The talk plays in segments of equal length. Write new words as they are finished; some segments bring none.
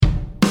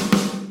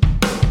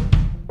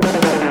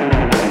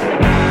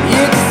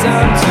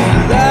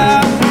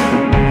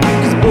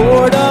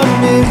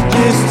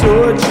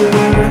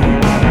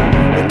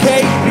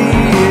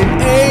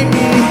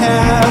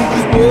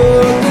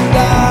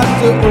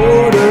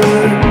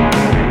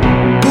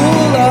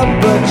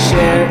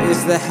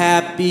the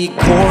Happy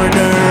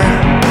Corner.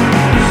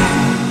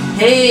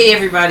 Hey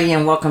everybody,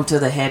 and welcome to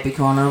the Happy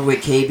Corner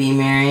with KB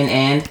Marion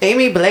and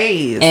Aimee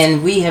Blaze.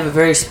 And we have a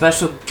very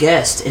special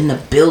guest in the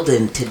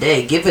building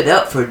today. Give it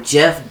up for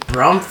Jeff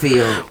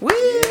Brumfield. Woo!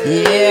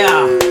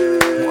 Yeah.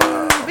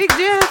 Wow. Big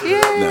Jeff,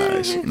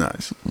 yeah.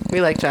 Nice.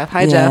 We like Jeff.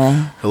 Hi,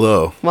 Jeff.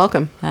 Hello.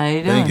 Welcome. How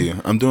you doing? Thank you.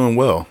 I'm doing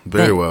well.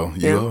 Very well.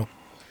 You all?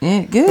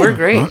 Yeah, good. We're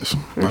great. Nice.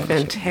 We're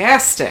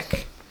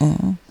fantastic.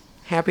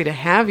 Happy to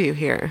have you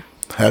here.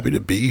 Happy to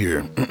be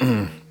here.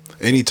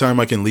 Anytime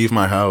I can leave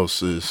my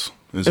house is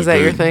that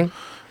your thing?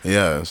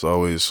 Yeah, it's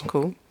always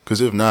cool. Because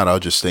if not, I'll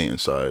just stay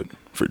inside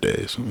for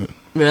days.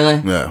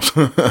 Really? Yeah.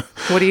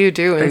 What do you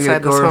do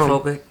inside this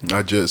home?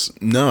 I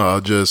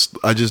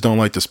just don't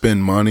like to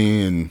spend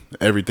money, and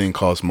everything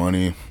costs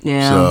money.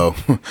 Yeah. So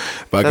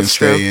if I can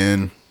stay true.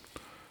 in,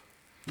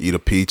 eat a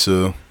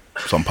pizza,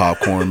 some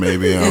popcorn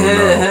maybe, I don't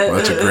know.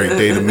 That's a great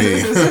day to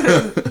me.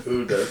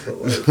 Ooh, that's the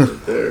life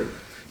right there.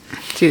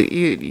 Do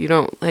you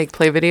don't like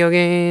play video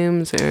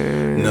games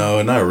or?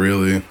 No, not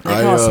really. It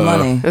costs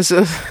money. It's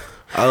just,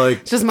 I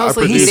like just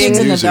mostly I produce eating in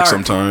the music dark.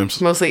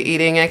 sometimes. mostly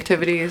eating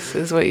activities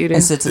is what you do.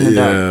 It sits in the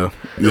dark.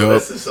 Yeah. Yep.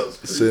 This is so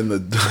It's in the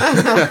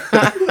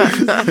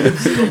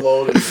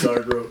alone in the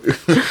dark room.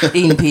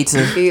 Eating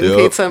pizza. Eating Yep.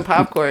 pizza and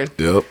popcorn.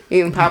 Yep.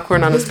 Eating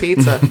popcorn on his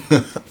pizza.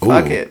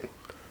 Fuck it.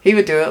 He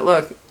would do it.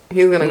 Look,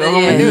 he's gonna go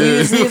home and do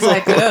it. He's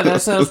like, oh,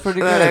 that sounds pretty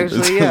That good.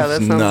 actually, yeah,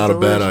 that It's sounds not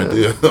delicious. a bad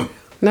idea.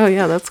 No,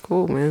 yeah, that's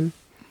cool, man.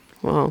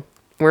 Well,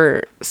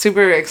 we're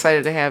super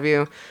excited to have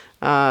you.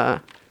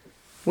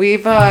 We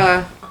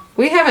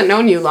haven't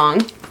known you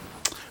long.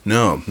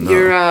 No.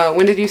 You're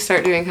when did you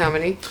start doing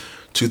comedy?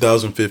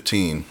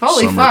 2015.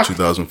 Holy Summer fuck.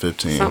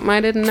 2015. Something I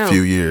didn't know. A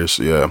few years,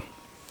 yeah.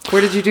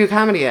 Where did you do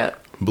comedy at?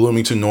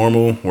 Bloomington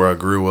Normal, where I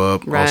grew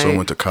up. Also Right.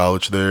 went to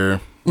college there.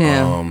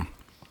 Yeah.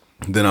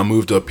 Then I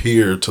moved up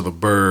here to the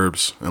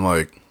burbs in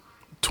like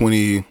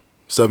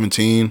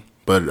 2017,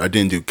 but I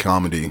didn't do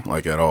comedy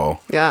like at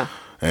all. Yeah.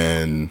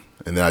 And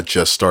then I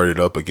just started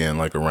up again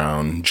like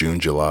around June,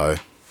 July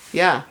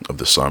Yeah. of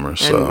the summer.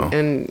 So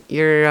And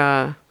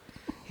you're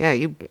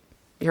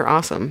you're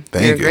awesome.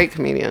 Thank You're a you. great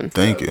comedian.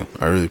 thank you.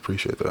 I really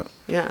appreciate that.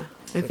 Yeah.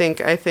 I think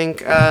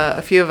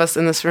a few of us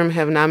in this room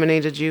have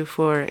nominated you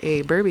for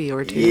a Burby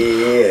or two.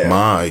 Yeah.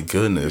 My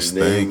goodness,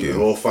 thank you.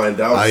 We'll find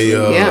out I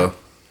soon. Yeah.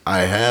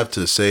 I have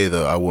to say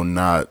that I will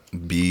not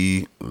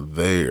be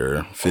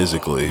there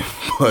physically,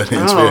 but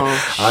in spirit.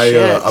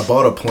 Shit. I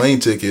bought a plane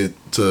ticket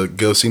to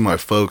go see my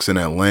folks in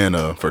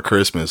Atlanta for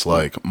Christmas,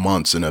 like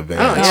months in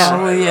advance. Oh, yeah.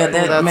 Oh, well, yeah,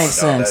 that That's- makes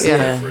sense.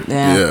 Yeah.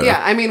 Yeah.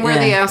 Yeah, I mean, we're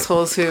the Yeah.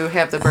 assholes who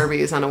have the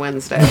Burbies on a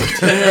Wednesday.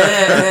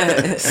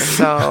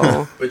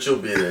 So But you'll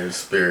be there in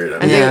spirit. I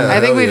think, I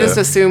think hell we yeah. just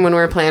assume when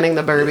we're planning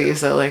the Burbies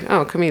that like,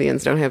 oh,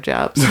 comedians don't have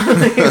jobs.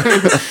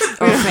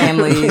 Or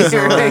families.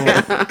 Or,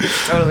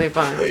 Totally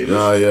fine.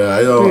 Yeah,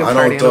 We can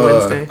party on a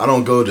Wednesday. I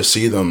don't go to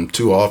see them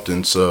too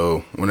often,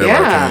 so whenever I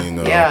Yeah,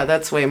 can, yeah,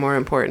 that's way more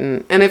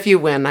important. And if you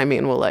win, I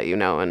mean, we'll let you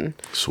know and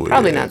Sweet.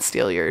 probably not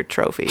steal your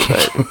trophy,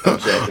 but I'm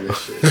jacking this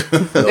shit.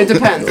 it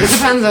depends. It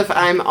depends if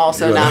I'm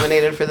also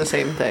nominated for the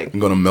same thing. I'm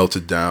gonna melt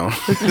it down.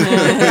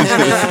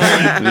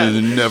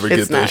 Never get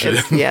It's that not. shit.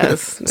 It's,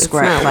 yes, it's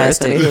Scrap not worth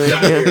plastic.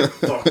 anything.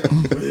 Fuck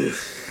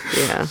this.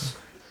 Yeah.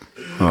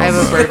 I have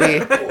a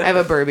Burby. I have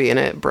a Burby and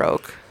it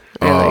broke.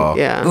 Oh.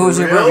 Yeah. Who was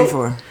your Real? Burby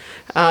for?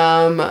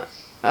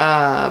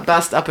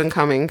 Best up and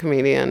coming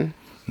comedian.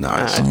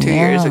 Nice. 2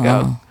 years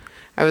ago.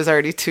 I was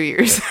already 2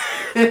 years,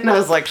 and I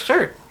was like,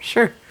 sure,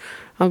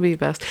 I'll be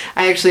best.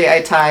 I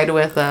tied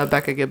with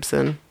Becca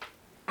Gibson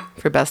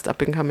for best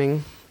up and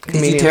coming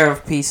comedian. Did you tear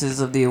off pieces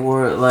of the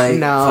award like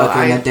No,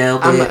 fucking Adele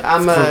did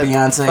I'm for a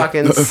Beyonce?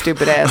 fucking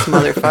stupid ass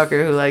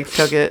motherfucker who like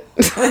took it.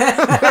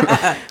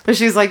 But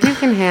she's like, you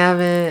can have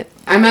it.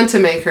 I meant to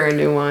make her a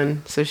new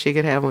one so she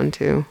could have one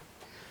too.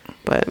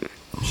 But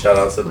Shout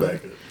out to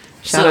Becca.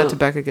 shout out to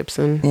Becca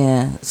Gibson.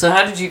 Yeah. So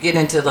how did you get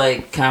into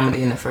like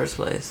comedy in the first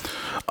place?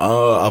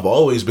 I've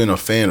always been a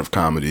fan of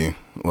comedy,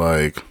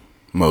 like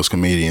most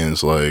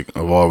comedians. Like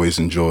I've always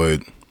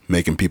enjoyed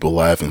making people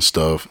laugh and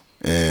stuff,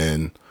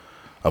 and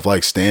I've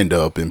liked stand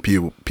up. And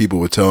people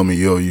would tell me,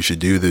 "Yo, you should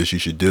do this. You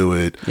should do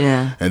it."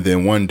 Yeah. And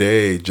then one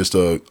day, just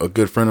a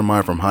good friend of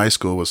mine from high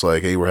school was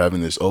like, "Hey, we're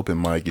having this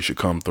open mic. You should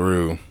come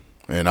through."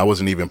 And I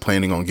wasn't even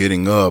planning on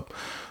getting up,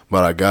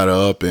 but I got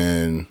up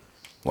and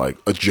like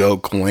a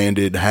joke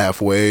landed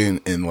halfway,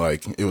 and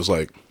like it was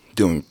like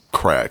doing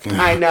crack.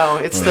 I know,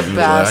 it's the Like,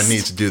 best. I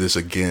need to do this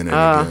again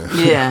and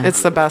again. Yeah.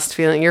 It's the best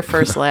feeling. Your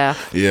first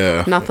laugh.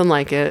 Yeah. Nothing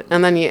like it.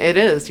 And then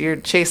you're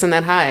chasing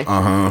that high.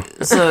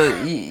 So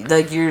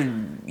like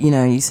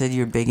you said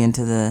you're big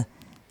into the,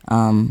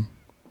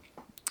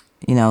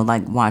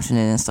 like watching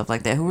it and stuff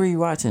like that. Who were you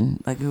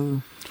watching? Like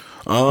who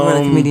are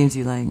the comedians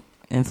you like?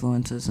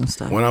 Influences and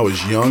stuff. When I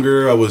was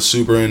younger, I was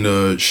super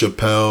into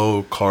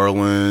Chappelle,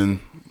 Carlin,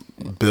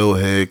 Bill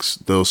Hicks,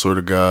 those sort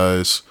of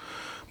guys.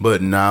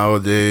 But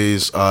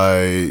nowadays,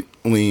 I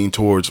lean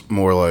towards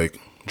more like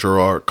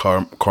Gerard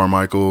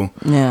Carmichael.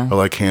 Yeah. I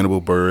like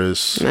Hannibal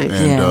Buress. Nice.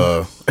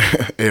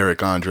 And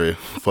Eric Andre.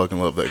 Fucking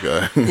love that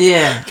guy.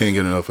 Yeah. Can't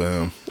get enough of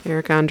him.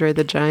 Eric Andre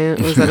the Giant.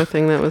 Was that a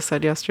thing that was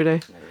said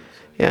yesterday?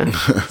 Yeah.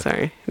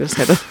 Sorry. I just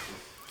had to.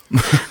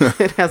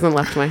 It hasn't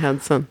left my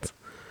head since.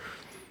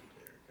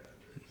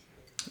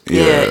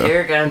 Yeah,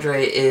 Eric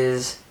Andre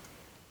is.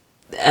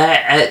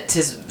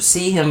 To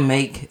see him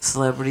make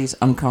celebrities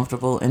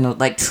uncomfortable and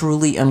like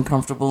truly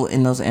uncomfortable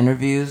in those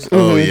interviews.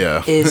 Oh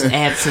yeah, is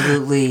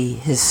absolutely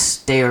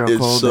hysterical.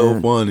 It's so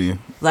dude. funny.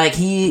 Like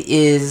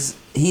he's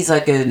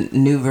like a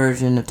new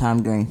version of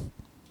Tom Green.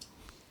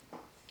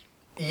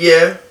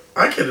 Yeah,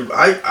 I can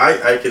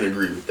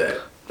agree with that.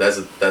 That's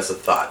a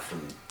thought from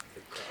the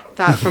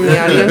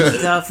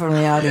audience. Thought from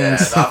the yeah,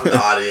 audience. thought from the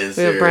audience.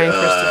 We have here. Brian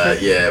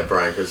Christopher. Yeah,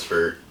 Brian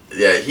Christopher.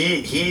 Yeah,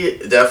 he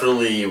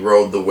definitely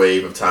rode the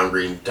wave of Tom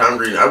Green. Tom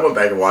Green, I went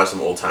back and watched some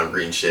old Tom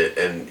Green shit,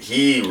 and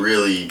he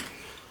really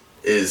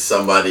is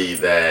somebody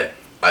that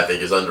I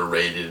think is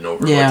underrated and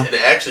overlooked. Yeah. And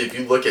actually, if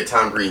you look at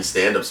Tom Green's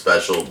stand-up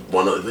special,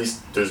 at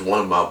least there's one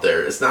of them out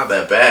there. It's not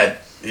that bad.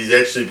 He's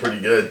actually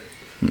pretty good.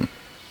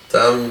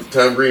 Tom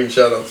Green,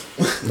 shout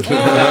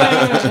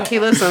out. He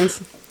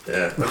listens.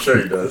 Yeah, I'm sure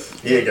he does.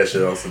 He ain't got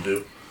shit else to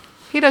do.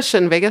 He does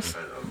shit in Vegas.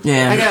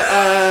 Yeah.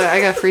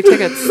 I got free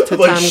tickets to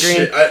Like Tom Green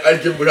shit. I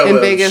give him in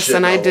Vegas, shit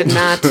and I now. did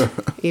not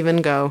even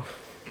go.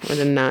 I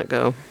did not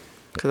go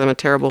because I'm a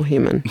terrible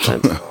human.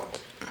 But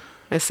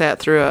I sat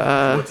through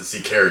I went to see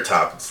Carrot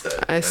Top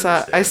instead. I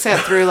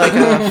sat through like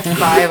a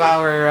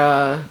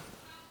 5-hour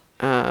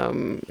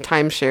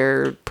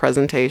timeshare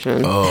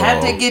presentation. How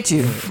did they get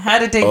you? How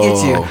did they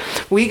get you?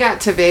 We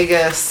got to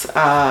Vegas.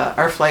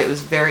 Our flight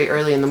was very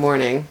early in the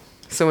morning.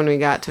 So when we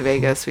got to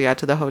Vegas, we got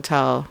to the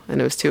hotel,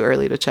 and it was too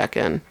early to check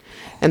in.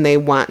 And they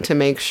want to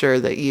make sure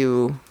that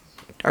you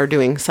are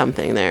doing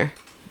something there.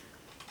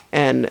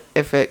 And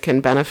if it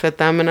can benefit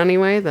them in any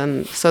way,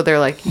 then... So they're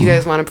like, you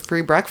guys want a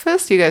free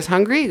breakfast? You guys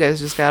hungry? You guys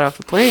just got off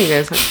the plane? You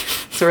guys...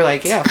 So we're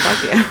like, yeah,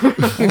 fuck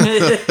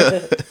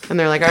yeah. And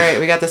they're like, all right,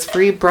 we got this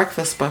free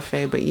breakfast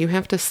buffet, but you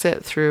have to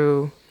sit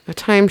through a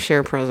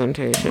timeshare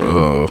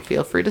presentation.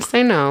 Feel free to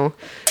say no,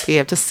 but you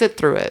have to sit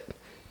through it.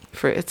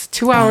 It's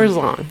 2 hours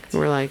long. And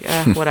we're like,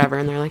 whatever.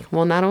 And they're like,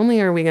 well, not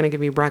only are we going to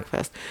give you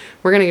breakfast,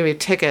 we're going to give you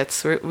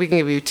tickets. We can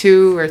give you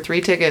 2 or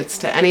 3 tickets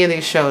to any of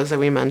these shows that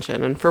we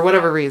mentioned. And for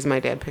whatever reason, my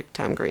dad picked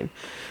Tom Green.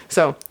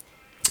 So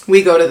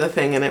we go to the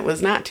thing, and it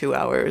was not 2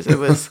 hours. It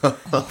was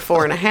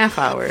 4.5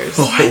 hours.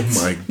 Oh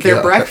my god!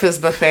 Their breakfast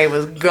buffet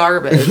was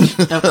garbage.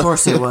 Of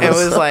course it was. It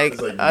was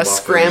like like a muffins.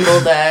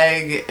 scrambled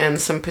egg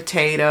and some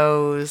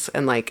potatoes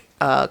and like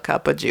a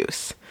cup of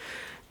juice.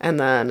 And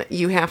then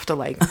you have to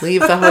like leave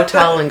the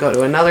hotel and go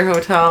to another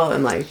hotel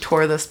and like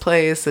tour this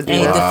place. And do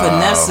Hey,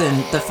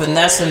 that. the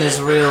finessing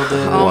is real,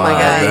 dude. Oh my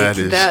god!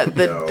 that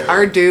is-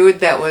 Our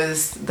dude that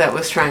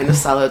was trying to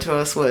sell it to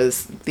us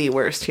was the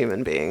worst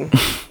human being.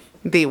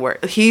 The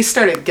worst. He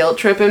started guilt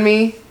tripping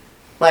me.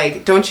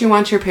 Like, don't you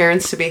want your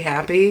parents to be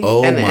happy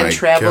and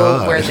travel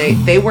God. where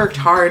they worked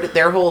hard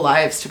their whole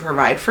lives to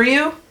provide for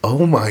you?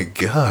 Oh my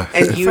god!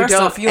 And you First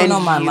don't. off, you don't know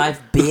my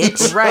life,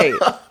 bitch. Right.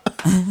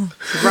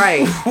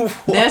 Right.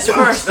 That's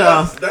first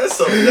off. That's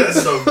some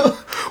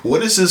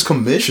What is his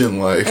commission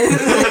like?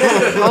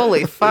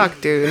 Holy fuck,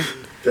 dude.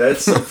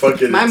 that's some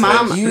fucking My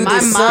mom- intense- You My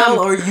either mom- sell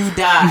or you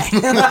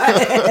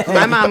die.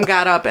 My mom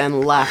got up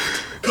and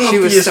left. She Coffee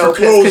was is so for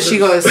pissed because she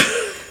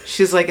closers.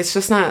 she's like, it's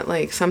just not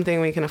like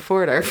something we can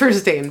afford our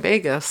first day in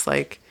Vegas.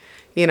 Like,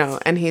 you know,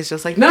 and he's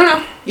just like,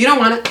 no, you don't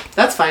want it.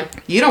 That's fine.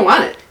 You don't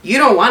want it. You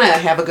don't want to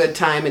have a good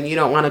time and you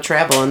don't want to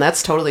travel, and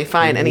that's totally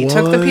fine. And he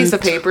took the piece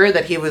of What? paper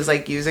that he was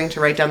like using to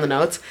write down the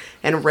notes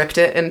and ripped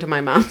it into my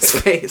mom's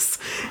face.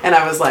 And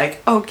I was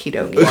like, okie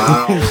dokie.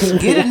 Wow.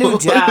 Get a new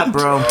job,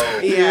 bro.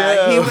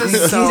 Yeah, he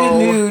was so Get a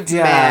new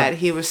job. mad.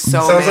 He was so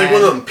Sounds mad. like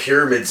one of them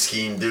pyramid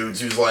scheme dudes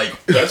who's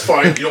like, that's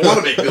fine. You don't want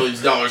to make millions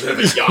of dollars and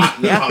have a yacht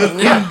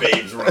and have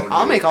babes around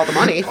I'll you. make all the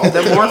money. I'll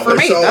The make it more all for me.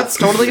 myself, That's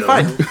totally you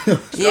know. fine.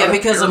 Yeah,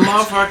 because a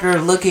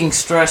motherfucker looking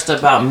stressed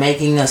about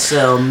making a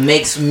sale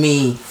makes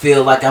me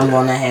feel like I'm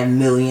gonna have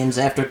millions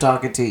after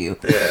talking to you.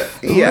 Yeah.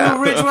 Yeah.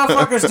 You rich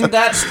motherfuckers do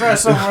not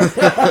stress over.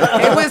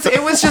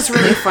 It was just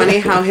really funny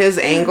how his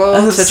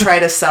angle to try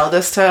to sell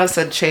this to us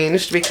had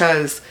changed,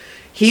 because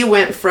he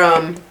went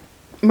from,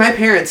 my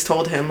parents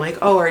told him like,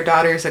 oh, our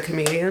daughter's a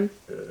comedian.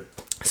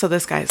 So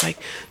this guy's like,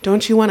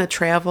 don't you want to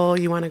travel?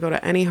 You want to go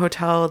to any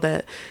hotel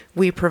that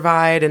we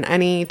provide in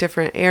any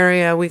different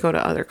area? We go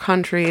to other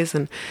countries,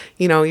 and,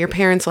 you know, your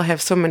parents will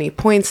have so many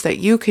points that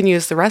you can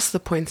use the rest of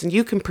the points and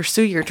you can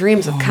pursue your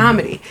dreams of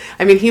comedy.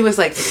 I mean, he was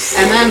like,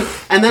 and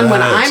then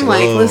when That's I'm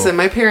like, low. listen,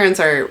 my parents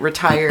are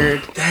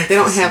retired. They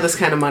don't have this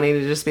kind of money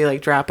to just be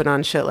like dropping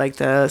on shit like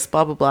this,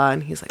 blah, blah, blah.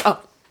 And he's like, oh,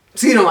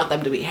 so you don't want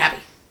them to be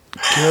happy.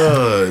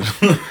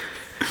 Good.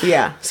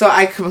 Yeah. So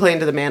I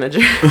complained to the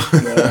manager.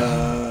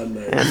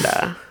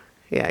 And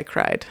yeah, I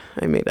cried.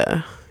 I made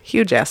a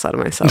huge ass out of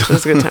myself. It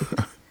was a good time.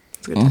 It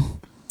was a good time.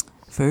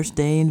 First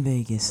day in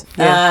Vegas.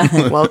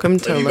 Yeah. Welcome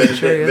to Have you been to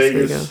luxurious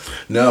Vegas?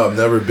 Vegas. No, I've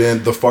never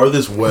been. The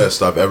farthest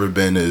west I've ever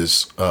been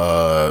is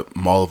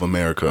Mall of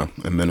America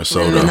in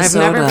Minnesota. I've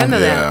never been to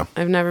Yeah. that.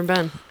 I've never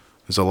been.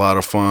 It's a lot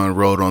of fun.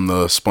 Rode on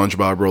the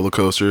SpongeBob roller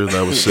coaster.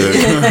 That was sick.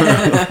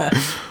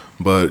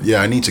 But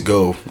yeah, I need to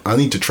go. I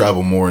need to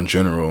travel more in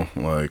general.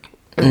 Like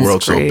the It's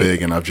world's great. so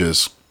big, and I've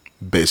just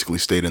basically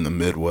stayed in the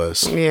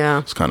Midwest. Yeah.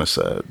 It's kind of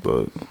sad,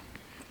 but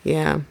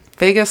Yeah.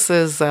 Vegas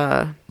is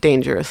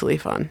dangerously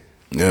fun.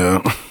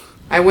 yeah.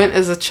 I went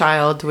as a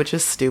child, which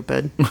is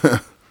stupid.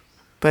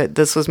 But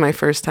this was my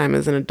first time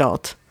as an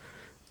adult.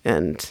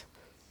 And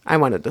I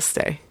wanted to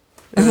stay.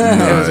 It was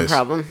a Nice.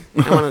 problem.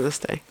 I wanted to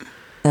stay.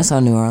 That's how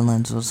New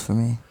Orleans was for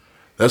me.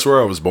 That's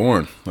where I was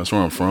born. That's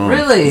where I'm from.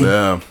 Really?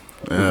 Yeah.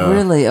 Yeah.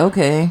 Really?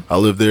 Okay. I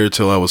lived there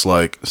till I was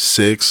like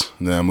 6.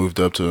 Then I moved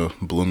up to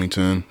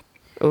Bloomington.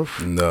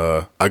 Oof. And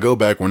I go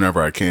back whenever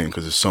I can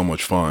because it's so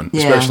much fun,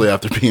 Yeah. especially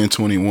after being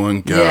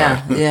 21. God.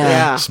 Yeah. Yeah.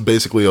 Yeah. It's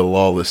basically a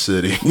lawless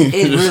city.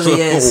 It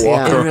really is.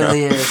 Walk It around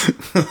really is.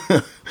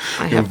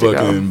 I and have to go.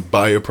 fucking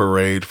buy a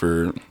parade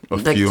for a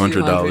Like few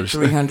 $100.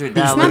 $300.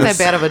 It's not that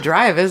bad of a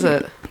drive, is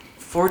it?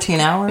 14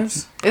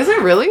 hours? Is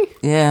it really?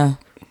 Yeah.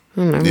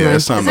 Never Yeah, mind.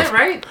 it's time. Is that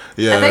right?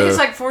 Yeah. I think it's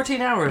like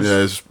 14 hours. Yeah,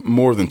 it's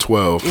more than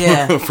 12.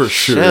 Yeah. for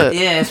sure. Shit.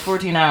 Yeah, it's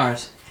 14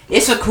 hours.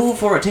 It's a cool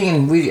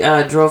 14. We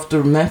drove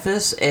through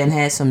Memphis and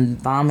had some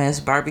bomb-ass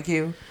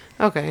barbecue.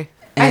 Okay.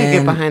 I can get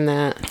And- behind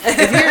that.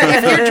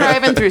 If you're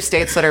driving through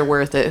states that are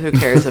worth it, who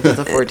cares if it's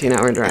a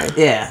 14-hour drive?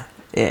 Yeah,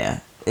 yeah.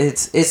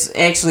 It's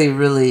actually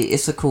really,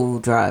 it's a cool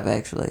drive,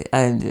 actually.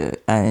 I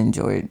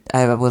enjoyed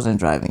I wasn't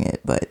driving it,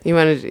 but... You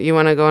want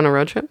to go on a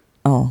road trip?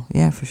 Oh,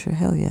 yeah, for sure.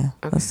 Hell yeah.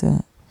 Okay. Let's do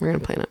it. We're going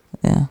to plan it.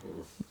 Yeah.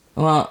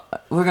 Well,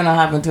 we're going to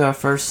hop into our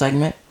first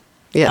segment.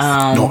 Yes.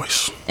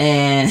 Nice.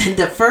 And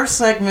the first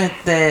segment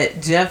that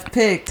Jeff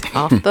picked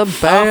Off the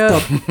bat.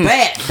 off the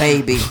bat,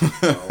 baby,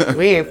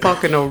 We ain't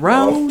fucking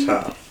around.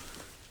 Off top.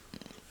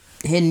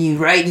 hitting you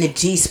right in the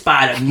G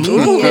spot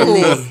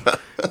immediately.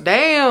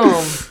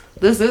 Damn.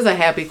 This is a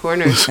happy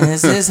corner. And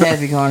this is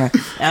Happy Corner.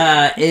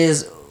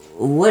 Is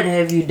what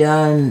have you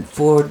done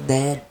for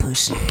that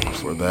pussy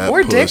For that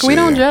Or dick. We pussy.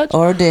 don't judge.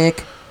 or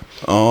dick?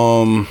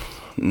 I'm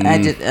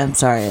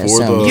sorry. I For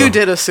the- assumed. You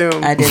did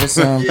assume. I did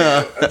assume.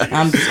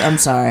 I'm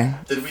sorry.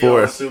 Did we For- all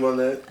assume on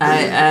that?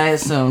 I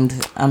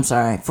assumed. I'm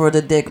sorry for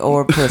the dick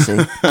or pussy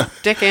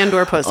Dick and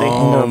or pussy.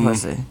 or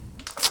pussy.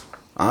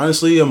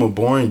 Honestly, I'm a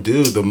boring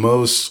dude. The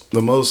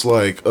most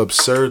like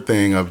absurd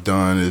thing I've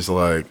done is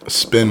like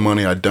spend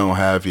money I don't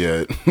have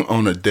yet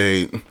on a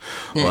date.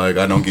 Like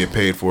I don't get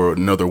paid for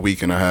another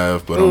week and a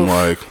half, but I'm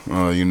like,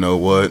 you know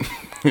what?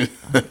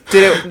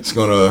 It's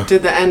gonna.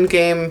 Did the end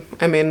game?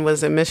 I mean,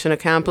 was it mission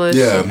accomplished?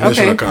 Yeah,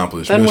 mission Okay.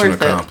 accomplished. Then Mission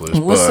worth it.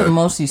 accomplished. What's the But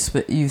most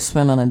you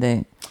spent on a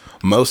date?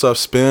 most I've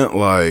spent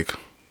like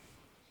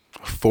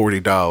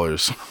 $40.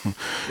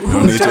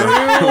 Don't need to.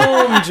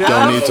 Boom, Joe.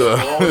 Don't need to.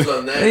 Always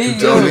on that.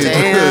 Don't need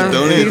Damn. to.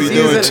 Don't need to be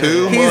doing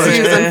too He's much.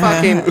 using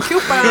fucking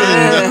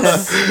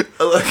coupons.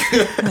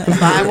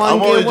 Buy one,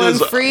 I'm only get one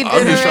just- free I'm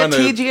dinner just at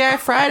trying to- TGI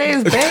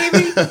Fridays,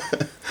 baby.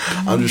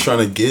 I'm just trying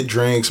to get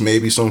drinks,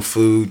 maybe some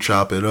food,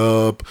 chop it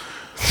up,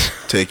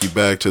 take you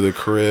back to the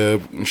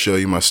crib, and show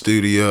you my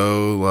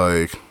studio,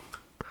 like,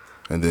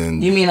 and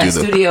then You mean do like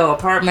the- studio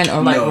apartment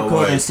or like No,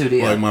 recording like-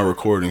 studio? like my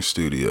recording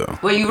studio.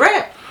 Well, you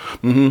rap.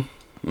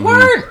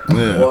 Word.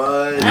 Yeah,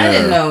 What? I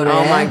didn't know that.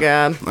 Oh my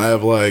god. I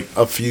have like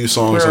a few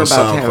songs We're on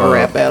about to have a SoundCloud.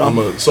 rap battle.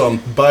 I'm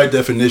by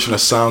definition a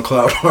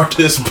SoundCloud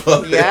artist,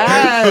 but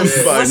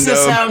Yes. by What's the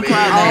no-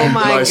 SoundCloud Oh name?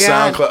 my my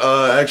god.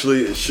 SoundCloud.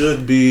 Actually, it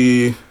should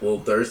be A little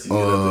thirsty.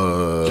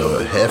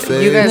 Jump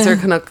Hefe. You guys are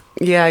gonna,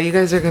 you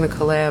guys are gonna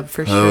collab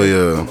for sure. Oh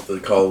yeah, to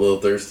call a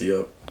little thirsty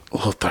up. a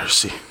little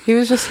thirsty. He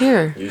was just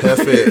here.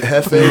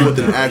 Hefe with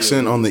an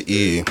accent on the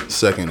E,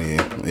 second E.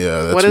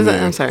 Yeah, that's What is me.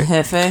 it? I'm sorry.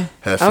 Hefe.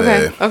 Hefe.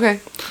 Okay. Okay.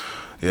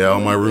 Yeah,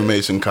 all my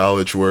roommates in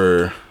college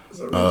were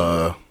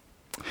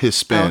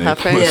Hispanic. Oh,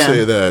 Hefe? Let's Yeah.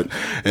 say that,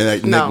 and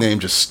that No. nickname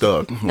just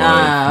stuck. Like,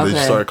 Ah, They okay.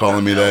 just started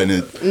calling me that, and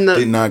it No,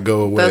 did not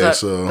go away.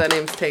 That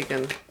name's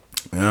taken.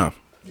 Yeah,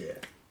 Yeah.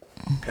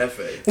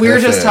 Hefe. We were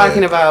just Hefe.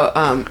 talking about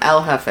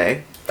El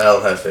Jefe,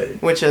 El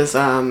Hefe. which is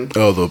oh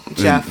the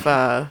Jeff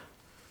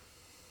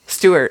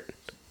Stewart,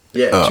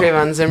 Yeah.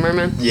 Trayvon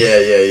Zimmerman. Yeah.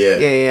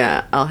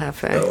 Yeah, El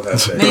Jefe. El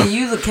Hefe. Man,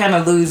 you kind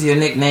of lose your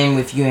nickname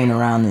if you ain't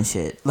around and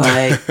shit.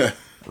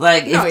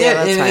 Like if No,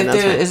 yeah, that's fine,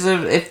 that's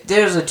if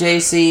there's a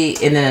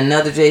JC and then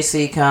another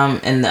JC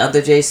come and the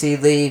other JC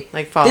leave,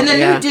 Like fall, then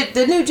yeah.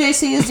 the new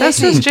JC is That's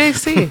JC.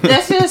 just JC.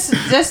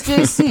 That's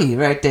JC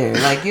right there.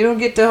 Like you don't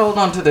get to hold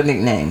on to the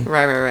nickname.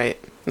 Right.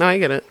 No, I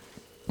get it.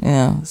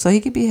 Yeah, so he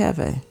could be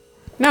Hefe.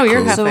 No,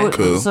 you're Cool. Jefe.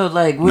 Cool. So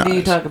like, what do you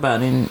Nice. talk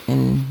about in?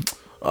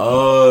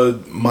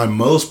 my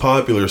most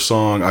popular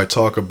song, I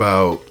talk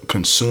about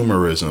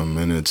consumerism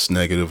and its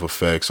negative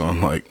effects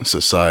on like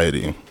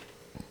society.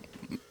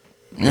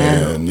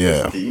 And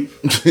yeah, Steve?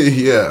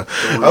 yeah.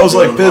 we're I was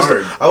like going pissed.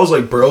 hard. I was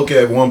like broke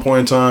at one point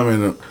in time,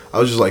 and I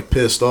was just like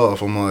pissed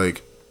off. I'm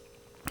like,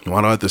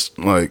 why do I have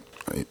to like?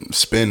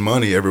 spend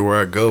money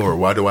everywhere I go, or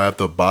why do I have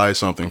to buy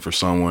something for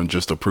someone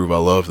just to prove I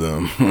love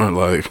them? Or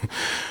like,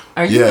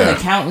 are you an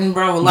accountant,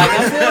 bro? Like,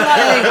 I feel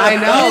like I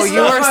know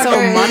you are so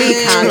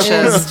money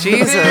conscious.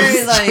 Jesus,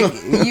 very,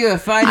 like you a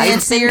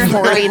financier.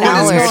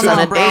 $40 on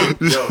a date.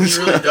 Yo, he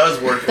really does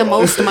work. The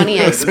most money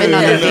I spend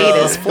on a date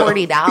is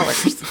 $40.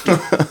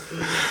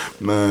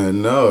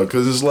 man, no,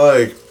 because it's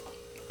like,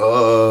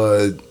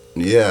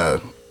 yeah,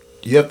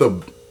 you have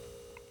to.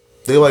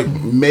 They like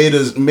made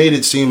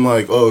it seem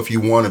like, oh, if you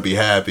want to be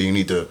happy, you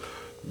need to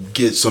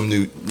get some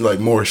new, like,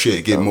 more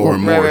shit, get more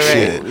and more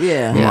shit.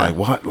 Yeah. I'm like,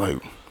 what?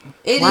 Like,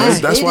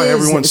 That's why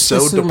everyone's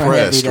so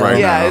depressed right now.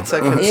 Yeah, it's a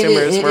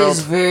consumer's it world.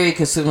 is very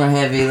consumer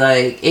heavy.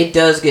 Like, it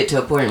does get to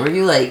a point where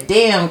you're like,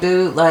 damn,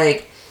 dude,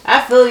 like, I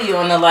feel you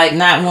on the, like,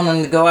 not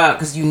wanting to go out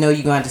because you know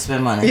you're going to have to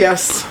spend money.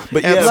 Yes.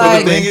 But yeah, but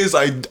the thing is,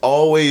 I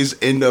always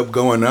end up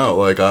going out.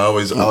 Like,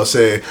 I'll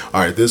say,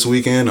 all right, this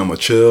weekend I'm gonna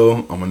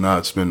chill. I'm gonna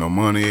not spend no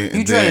money. And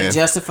you try to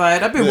justify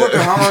it. I've been working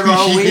hard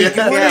all week.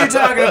 What are you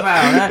talking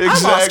about?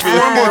 Exactly. I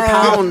lost 4 more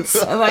pounds.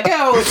 I'm like,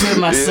 I owe it to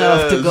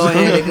myself to go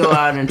ahead and go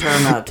out and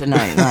turn up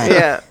tonight. Like,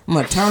 I'm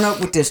gonna turn up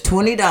with this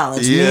 $20.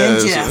 Me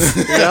and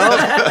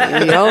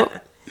Jeff.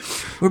 Yup.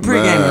 We're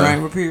pre-gaming,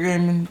 right? We're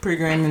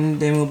pre-gaming,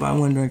 then we'll buy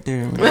one right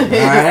there. All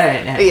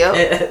right. Yep.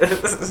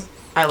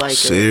 I like it.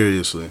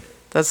 Seriously.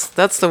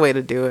 That's the way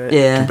to do it.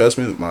 Yeah. Pass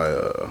me my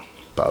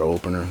bottle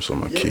opener, so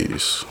my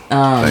keys.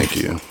 Thank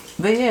you.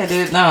 But yeah,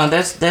 dude, no,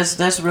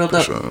 that's real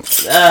dope.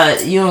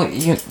 You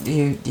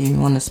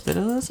want to spit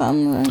a little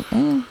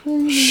something?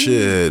 Right?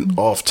 Shit,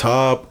 off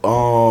top.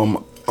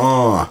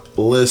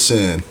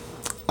 Listen.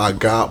 I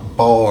got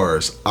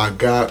bars. I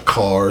got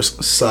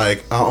cars.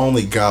 Psych. I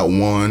only got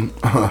one.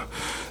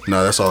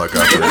 No, that's all I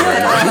got for you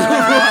right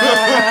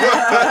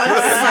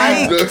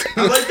I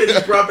like that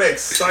he brought back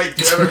Psych.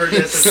 You ever heard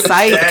that since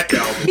Psych. Stack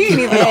album? He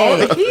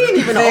ain't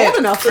even old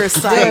enough for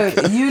Psych.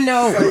 Dude, you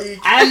know,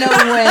 I know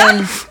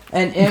when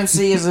an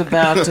MC is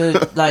about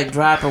to, like,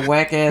 drop a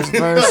whack ass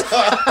verse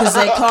because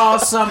they call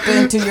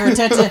something to your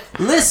attention.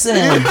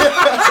 Listen.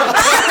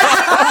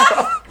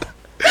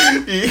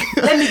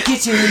 Let me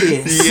get you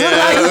this. Yeah.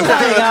 Like,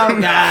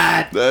 oh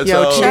God. That's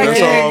Yo, how check my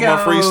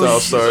it. freestyle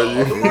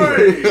started.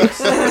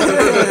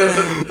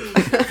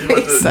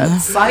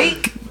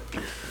 Psych.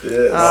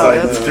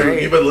 Yeah, that's Dude,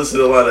 great. you've been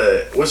listening to a lot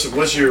of.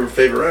 What's your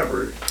favorite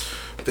rapper?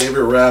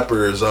 Favorite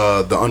rappers,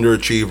 the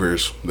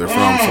Underachievers. They're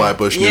from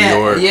Flatbush, New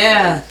York.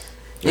 Yeah.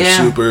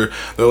 They're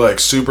like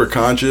super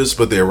conscious,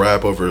 but they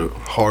rap over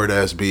hard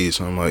ass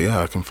beats. I'm like, yeah,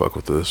 I can fuck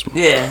with this.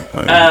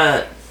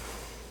 Yeah.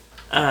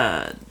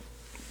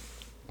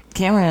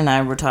 Cameron and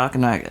I were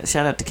talking.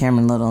 Shout out to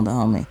Cameron Little, the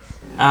homie.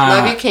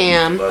 Love you,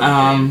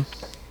 Cam.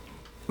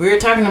 We were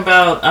talking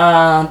about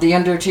the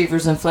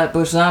Underachievers and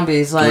Flatbush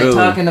Zombies, like Really?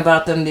 talking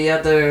about them the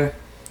other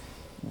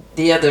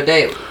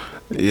day.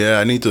 Yeah,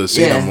 I need to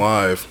see them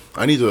live.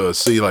 I need to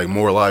see like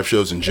more live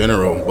shows in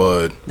general,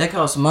 but That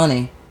costs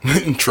money.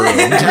 true.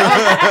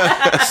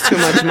 That's too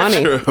much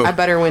money. I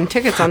better win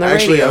tickets on the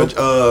Actually,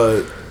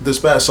 radio. this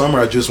past summer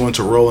I just went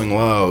to Rolling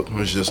Loud. It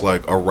was just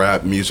like a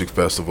rap music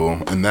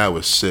festival, and that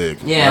was sick.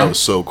 Yeah. That was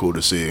so cool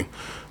to see.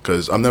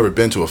 Because I've never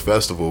been to a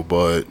festival,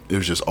 but it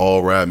was just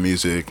all rap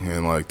music,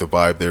 and like the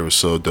vibe there was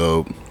so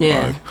dope.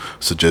 Yeah. Like,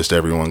 suggest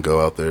everyone go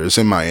out there. It's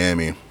in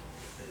Miami.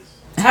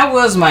 How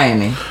was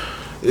Miami?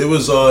 It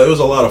was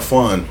a lot of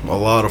fun. A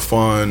lot of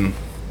fun.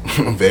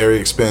 Very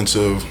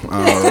expensive. Some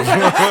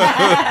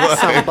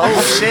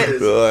bullshit.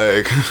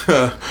 Like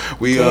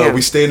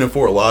we stayed in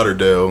Fort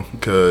Lauderdale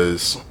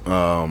because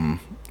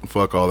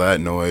fuck all that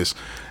noise,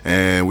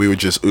 and we would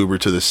just Uber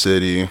to the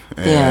city,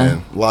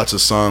 and lots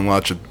of sun,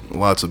 lots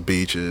of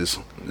beaches.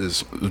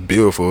 It's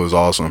beautiful. It was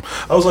awesome.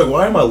 I was like,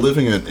 why am I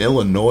living in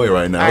Illinois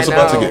right now? It's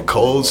about to get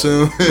cold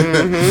soon,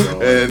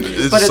 and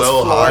it's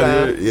so hot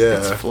here. Yeah,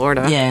 It's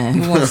Florida. Yeah,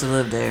 who wants to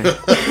live there?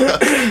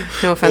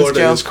 No offense, Florida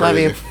Joe. is Love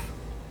crazy. you.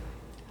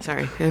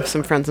 Sorry, I have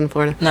some friends in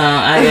Florida. No,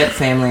 I got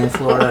family in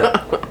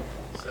Florida.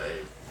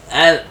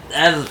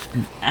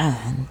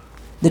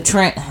 The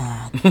train.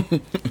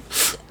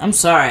 I'm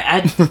sorry.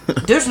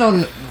 There's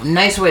no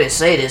nice way to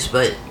say this,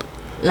 but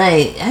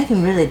like I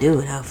can really do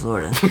without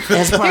Florida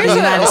as part of the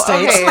United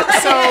States. Okay,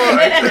 so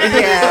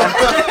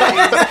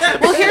yeah.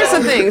 Well, here's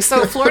the thing.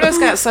 So Florida's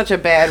got such a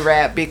bad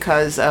rap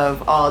because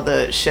of all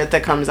the shit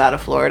that comes out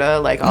of Florida,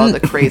 like all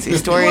the crazy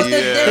stories.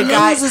 The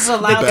news is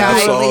allowed bath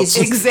to salts. release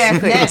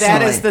Exactly. That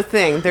nationally. is the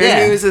thing. Their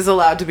Yeah. news is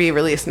allowed to be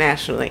released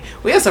nationally.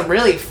 We have some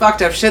really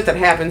fucked up shit that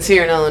happens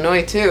here in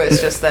Illinois too.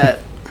 It's just that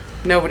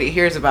nobody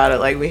hears about it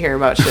like we hear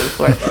about shit in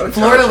Florida.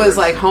 Florida was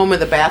like home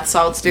of the bath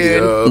salts,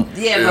 dude.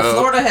 Yeah, but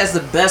Florida has the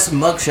best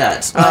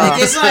mugshots.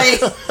 Like, it's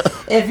like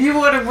if you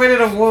would have win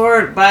an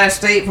award by a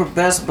state for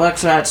best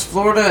mugshots,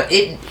 Florida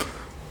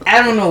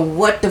I don't know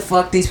what the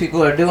fuck these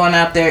people are doing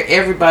out there.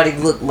 Everybody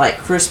look like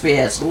crispy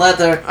as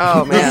leather.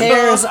 Oh, The man.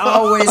 hair is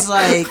always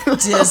like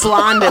just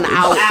Blonde and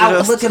out.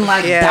 Just- looking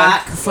like yeah.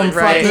 Doc from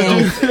Right.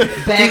 fucking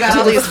You Back got to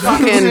all the these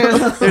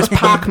fucking, there's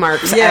pock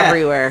marks Yeah.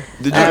 everywhere.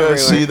 Did you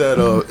guys see that?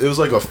 It was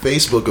like a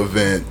Facebook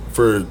event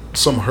for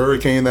some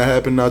hurricane that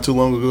happened not too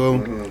long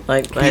ago.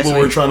 like People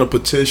were trying to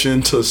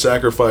petition to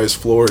sacrifice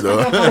Florida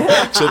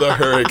to the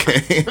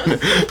hurricane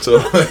to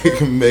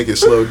like make it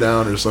slow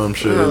down or some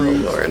shit. Oh,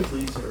 Lord.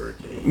 Please,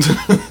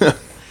 hurricane.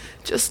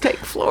 Just take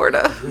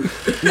Florida.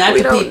 not we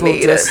the don't people,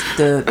 need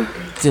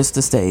just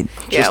the state.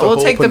 Yeah, the we'll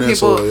whole take the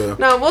peninsula, people. yeah.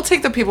 No, we'll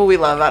take the people we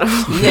love out of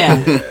Florida. Yeah,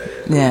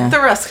 The yeah,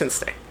 rest can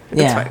stay.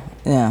 It's yeah, fine.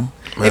 yeah.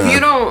 If you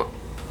don't,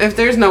 if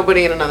there's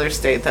nobody in another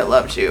state that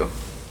loves you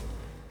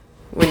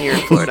when you're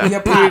in Florida, You're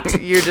popped.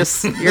 you're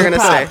gonna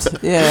Popped. stay.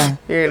 Yeah.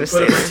 You're gonna Put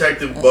stay a there.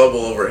 protective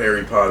bubble over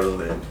Harry Potter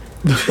land.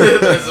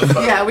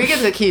 Yeah, we get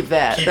to keep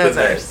that. Keep That's it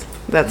there. ours.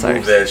 That's Move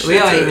ours. that shit We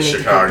don't to even need to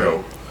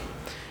Chicago.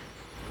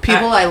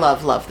 People I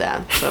love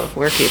that, so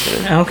we're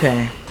keeping it.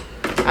 Okay.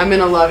 I'm in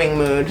a loving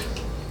mood.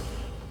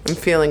 I'm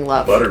feeling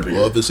love. Butterbeer.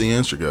 Love is the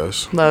answer,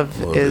 guys. Love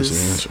Love is is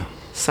the answer.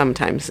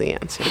 sometimes the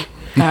answer.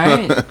 All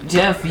right,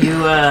 Jeff,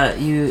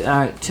 you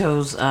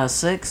chose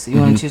 6. You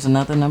want to choose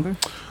another number?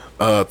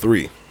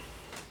 3.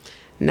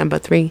 Number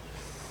 3.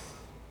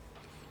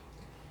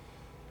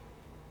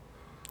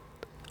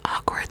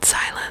 Awkward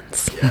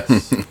silence.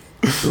 Yes.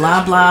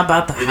 Blah blah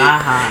about the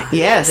ha ha.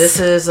 Yes. This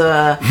is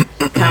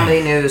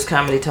comedy news,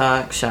 comedy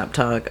talk, shop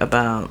talk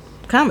about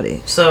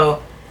comedy.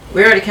 So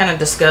we already kind of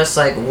discussed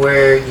like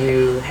where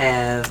you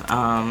have,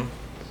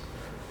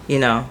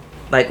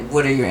 like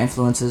what are your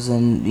influences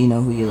and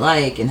who you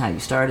like and how you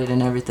started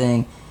and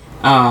everything.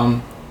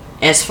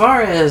 As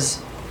far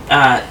as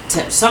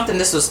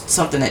this was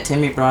something that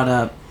Timmy brought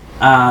up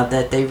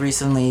that they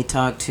recently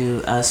talked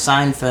to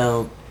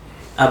Seinfeld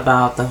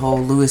about the whole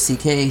Louis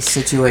C.K.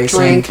 situation.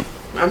 Drink.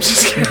 I'm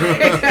just kidding.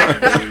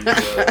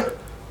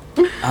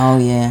 Oh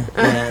yeah,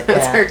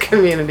 That's our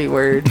community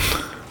word.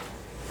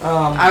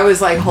 I was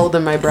like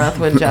holding my breath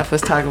when Jeff was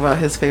talking about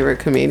his favorite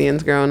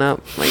comedians growing up.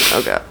 Like,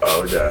 oh god.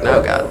 Oh god.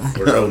 Oh god.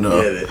 We're gonna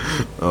no. get it.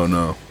 Oh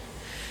no.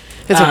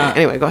 It's okay.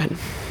 Anyway, go ahead.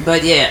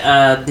 But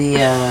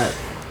yeah,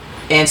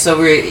 and so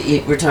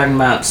we're talking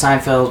about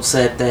Seinfeld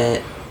said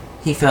that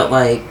he felt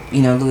like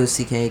Louis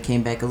C.K.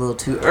 came back a little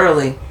too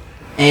early,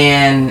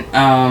 and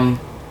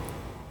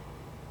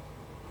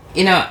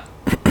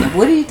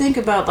what do you think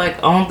about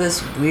like all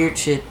this weird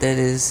shit that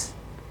is,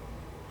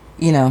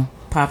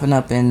 popping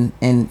up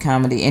in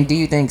comedy? And do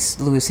you think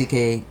Louis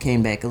C.K.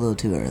 came back a little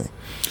too early?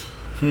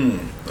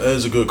 That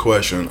is a good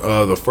question.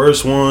 The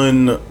first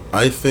one,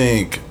 I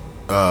think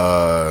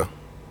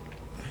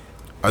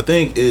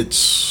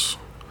it's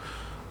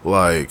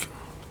like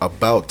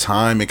about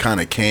time it kind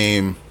of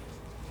came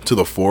to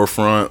the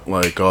forefront,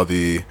 like all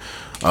the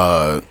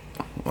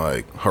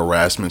like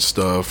harassment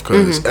stuff,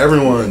 because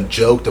everyone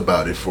joked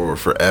about it for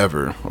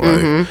forever,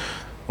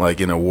 like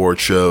in award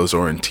shows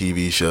or in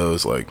TV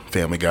shows like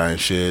Family Guy and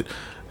shit,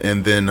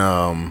 and then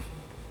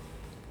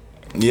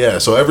yeah,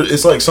 so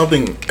it's like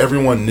something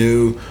everyone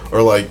knew,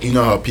 or like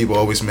how people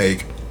always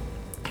make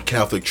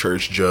Catholic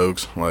Church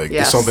jokes, like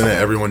Yes. it's something that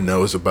everyone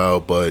knows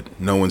about but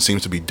no one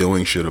seems to be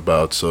doing shit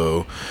about.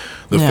 So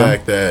the Yeah.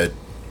 fact that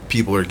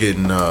people are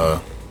getting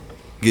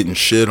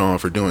shit on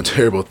for doing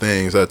terrible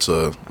things, that's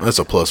a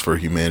plus for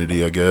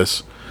humanity, I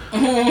guess.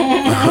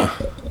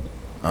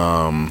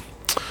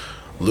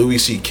 Louis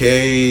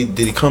C.K.,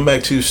 did he come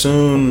back too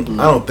soon?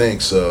 I don't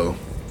think so,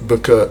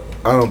 because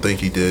I don't think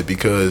he did,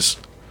 because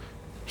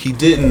he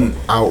didn't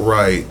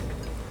outright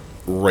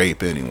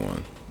rape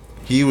anyone.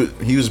 He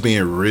was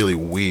being really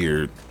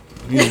weird.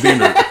 He was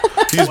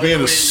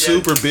being a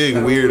super big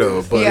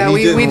weirdo, but Yeah, he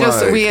we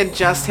didn't we had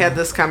just had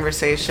this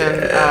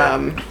conversation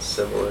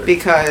Similar.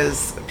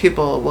 because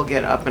people will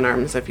get up in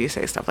arms if you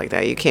say stuff like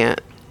that. You can't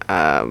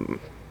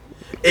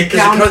It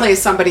downplay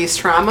somebody's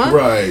trauma.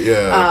 right,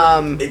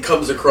 yeah. It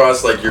comes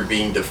across like you're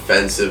being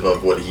defensive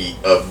of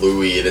of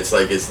Louis, and it's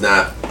like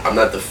I'm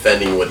not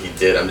defending what he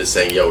did. I'm just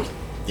saying,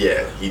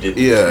 yeah, he did.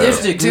 Yeah. There's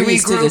Do we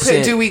degrees to this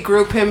shit. do we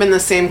group him in the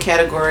same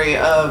category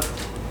of,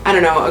 I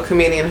don't know, a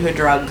comedian who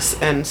drugs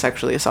and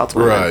sexually assaults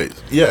women?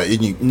 Right. Yeah.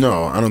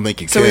 No, I don't think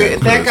you So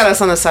can. that got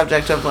us on the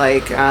subject of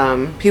like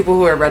people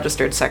who are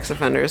registered sex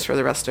offenders for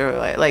the rest of their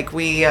life. Like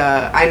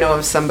I know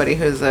of somebody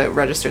who's a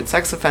registered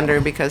sex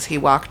offender because he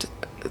walked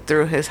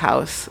through his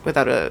house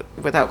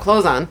without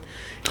clothes on,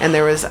 and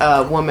there was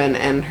a woman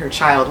and her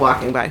child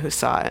walking by who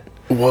saw it.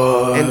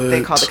 What? And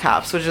they called the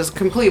cops, which is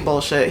complete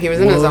bullshit. He was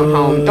in his own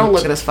home. Don't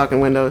look at his fucking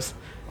windows.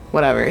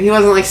 Whatever. He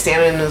wasn't like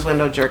standing in his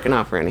window jerking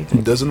off or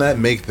anything. Doesn't that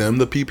make them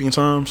the peeping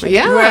toms?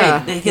 Yeah.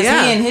 Right, because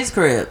yeah. he in his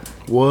crib.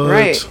 What?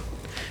 Right.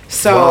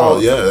 So Wow,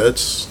 yeah,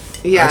 that's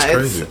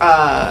crazy.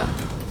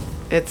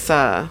 it's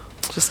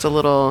just a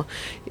little.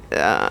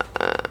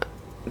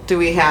 Do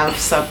we have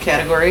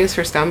subcategories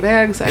for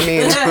scumbags? I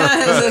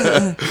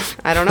mean,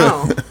 I don't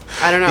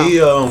know. He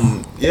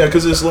yeah,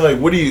 because it's like,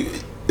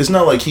 it's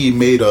not like he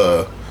made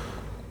a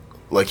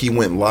like he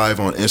went live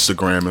on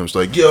Instagram and was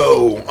like,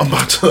 "Yo, I'm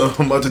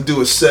about to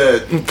do a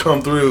set and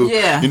come through."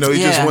 Yeah, you know,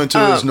 he just went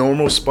to his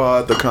normal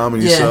spot, the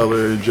Comedy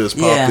Cellar, and just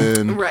popped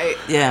in. Right.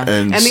 Yeah.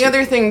 And the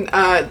other thing,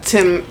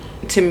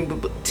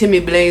 Timmy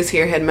Blaze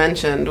here had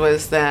mentioned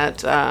was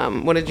that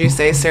what did you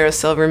say? Sarah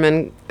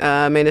Silverman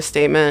made a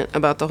statement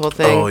about the whole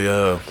thing. Oh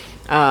yeah.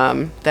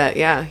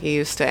 That he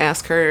used to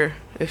ask her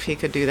if he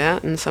could do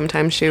that, and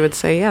sometimes she would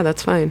say, "Yeah,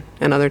 that's fine,"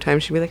 and other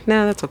times she'd be like,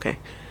 "Nah, that's okay."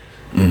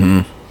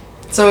 Mm-hmm.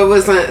 So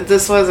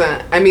this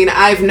wasn't, I mean,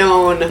 I've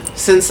known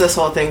since this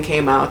whole thing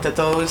came out that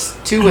those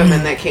two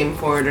women that came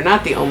forward are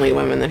not the only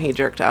women that he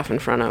jerked off in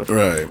front of.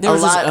 Right. A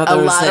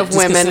lot of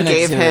women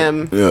gave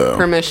him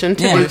permission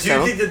to do Do you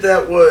so. think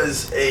that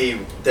was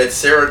that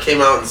Sarah came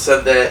out and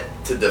said that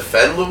to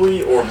defend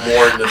Louis, or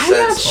more in the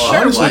sense? Not sure.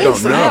 honestly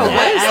don't know.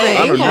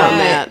 I don't know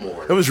that.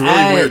 It was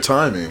really weird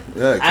timing.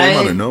 Yeah, it came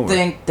out of nowhere. I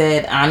think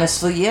that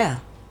honestly,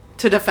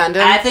 To defend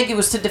him? I think it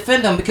was to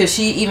defend him because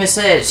she even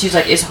said, she's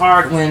like, it's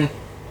hard when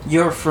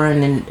your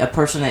friend and a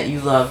person that you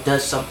love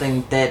does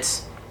something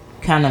that's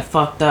kind of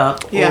fucked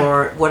up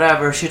or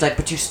whatever. She's like,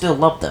 but you still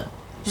love them.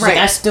 She's like,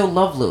 I still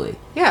love Louis.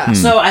 Yeah.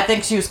 So I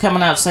think she was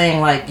coming out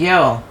saying like,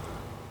 yo,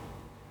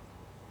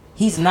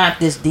 he's not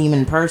this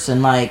demon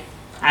person. Like,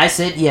 I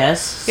said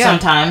yes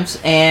sometimes,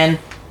 and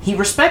he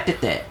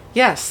respected that.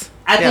 Yes.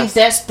 I think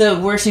that's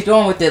where she's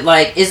going with it.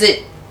 Like, is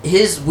it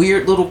his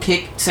weird little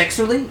kick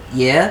sexually?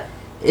 Yeah.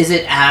 Is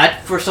it odd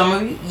for some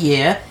of you?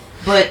 Yeah.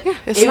 But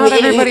it's not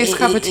everybody's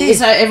cup of tea. It's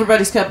not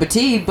everybody's cup of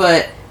tea,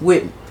 but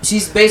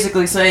she's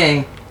basically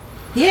saying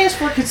he asked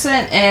for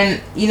consent, and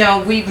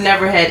we've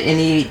never had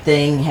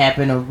anything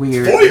happen or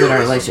weird in our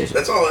relationship.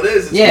 That's all it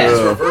is.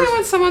 I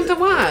want someone to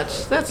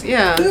watch.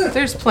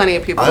 There's plenty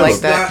of people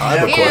like that.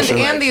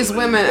 And these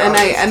women,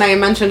 and I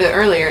mentioned it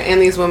earlier, and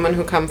these women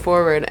who come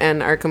forward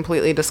and are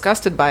completely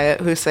disgusted by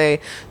it, who say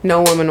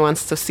no woman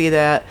wants to see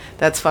that.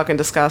 That's fucking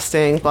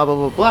disgusting. Blah blah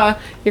blah blah.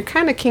 You're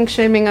kind of kink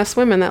shaming us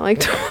women that like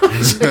to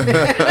watch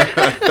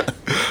it.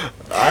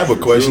 I have a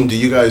question. Do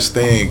you guys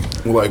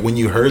think, like, when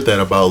you heard that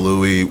about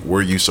Louis,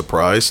 were you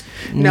surprised?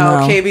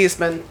 No. KB's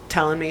been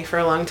telling me for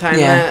a long time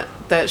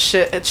that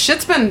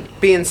shit's been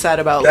being said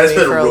about Louis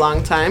for a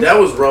long time. That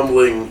was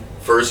rumbling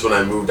first when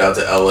I moved out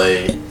to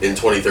LA in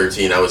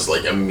 2013. I was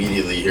like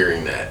immediately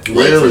hearing that.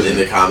 Really? In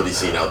the comedy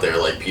scene out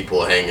there, like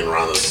people hanging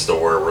around the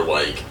store were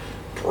like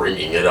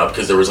bringing it up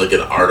because there was like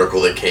an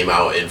article that came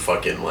out in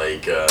fucking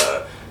like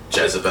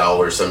Jezebel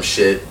or some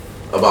shit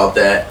about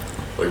that.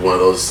 Like one of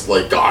those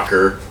like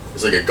Gawker.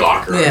 It's like a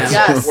Gawker.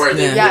 Where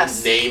they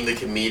would name the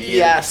comedian.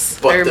 Yes.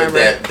 But I remember.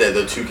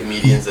 the two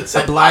comedians that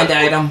said a blind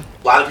item.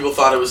 A lot of people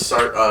thought it was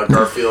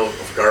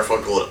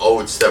Garfunkel and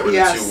Oates that were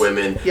the two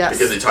women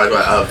because they talked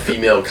about a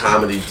female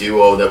comedy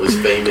duo that was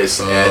famous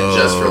at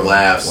Just for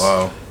Laughs.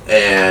 Wow.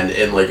 And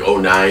in like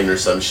 2009 or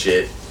some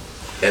shit.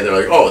 And they're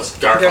like, oh, it's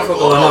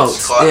Garfunkel and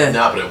Oates.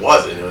 No, but it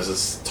wasn't. It was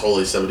just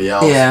totally somebody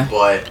else. Yeah.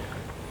 But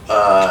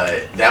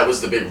that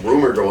was the big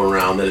rumor going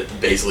around that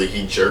basically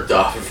he jerked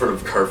off in front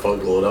of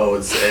Garfunkel and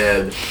Oates,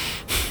 and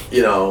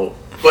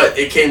but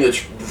it came to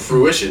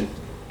fruition,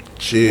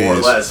 more or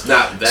less.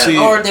 Not that.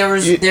 Or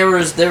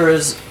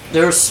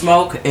there was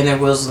smoke and it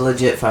was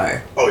legit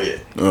fire. Oh yeah.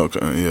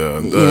 Okay.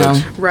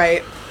 Yeah.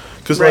 Right.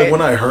 Because like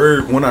when I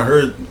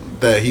heard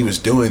that he was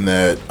doing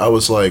that, I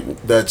was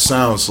like, that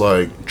sounds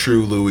like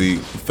true Louis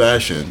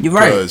fashion. You're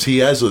right. Because he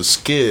has a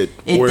skit.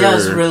 It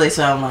does really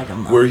sound like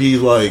him. Where he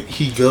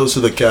goes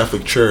to the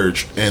Catholic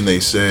Church and they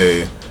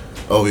say,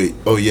 oh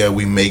yeah,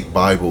 we make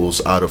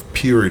Bibles out of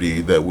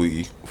purity that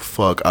we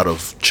fuck out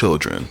of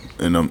children,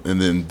 and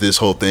then this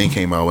whole thing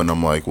came out, and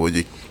I'm like, well,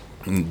 you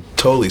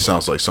totally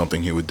sounds like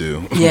something he would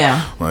do.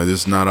 Yeah. Like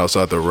this is not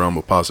outside the realm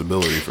of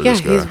possibility for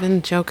this guy. Yeah, he's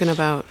been joking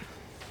about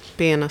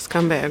being a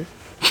scumbag.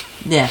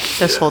 Yeah.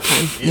 This whole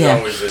time. He's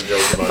always been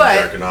joking about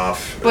jerking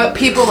off. But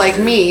people like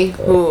me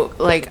who,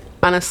 like,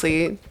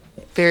 honestly,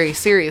 very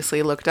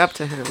seriously looked up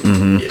to him.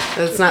 Mm-hmm.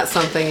 It's not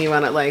something you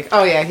want to, like,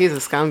 oh yeah, he's a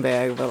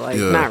scumbag, but like,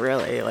 not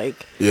really.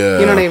 Like, you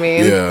know what I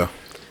mean? Yeah.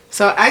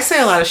 So I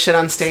say a lot of shit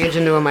on stage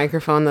into a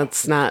microphone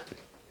that's not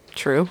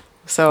true.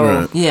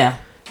 So yeah.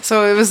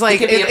 So it was like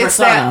it's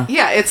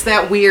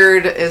that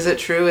weird. Is it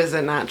true? Is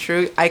it not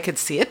true? I could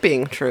see it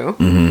being true.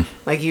 Mm-hmm.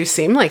 Like you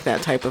seem like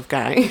that type of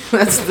guy.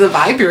 That's the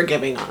vibe you're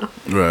giving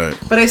off. Right.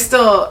 But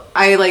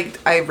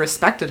I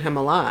respected him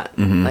a lot.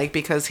 Mm-hmm. Like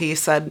because he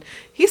said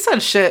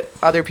shit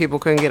other people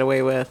couldn't get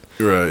away with.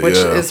 Right. Which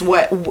is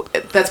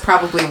that's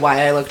probably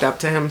why I looked up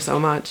to him so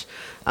much.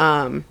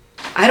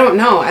 I don't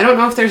know. I don't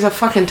know if there's a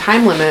fucking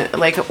time limit.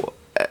 Like,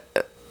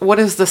 what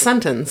is the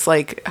sentence?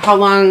 Like, how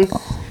long?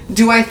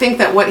 Do I think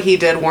that what he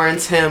did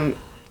warrants him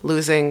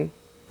losing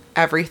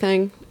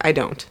everything? I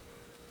don't.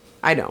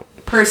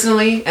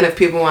 Personally, and if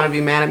people want to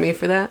be mad at me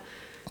for that,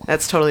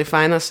 that's totally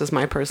fine. That's just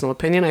my personal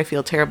opinion. I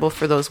feel terrible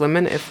for those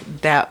women if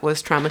that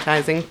was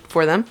traumatizing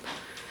for them.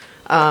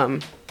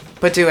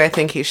 But do I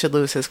think he should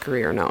lose his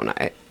career? No,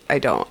 I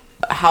don't.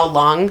 How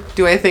long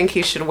do I think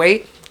he should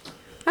wait?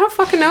 I don't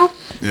fucking know.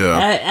 Yeah.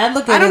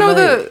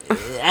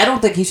 I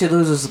don't think he should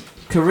lose his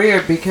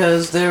career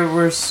because there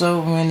were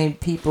so many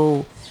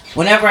people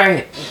whenever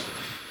I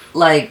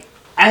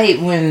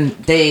hate when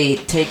they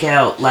take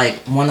out like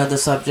one of the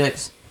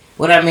subjects.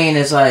 What I mean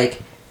is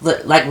like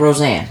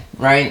Roseanne,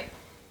 right?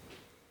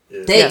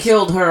 They Yes.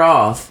 killed her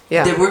off.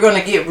 Yeah. That we're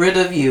gonna get rid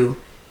of you,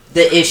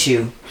 the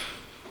issue.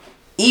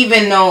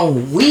 Even though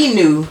we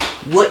knew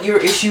what your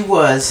issue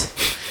was.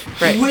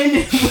 Right. When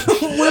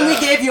we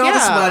gave you all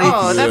this Yeah. money,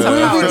 Oh, that's when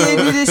we powerful. gave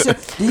you this show,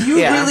 do you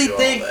Yeah. really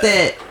think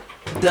that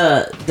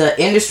the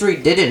industry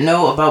didn't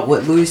know about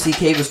what Louis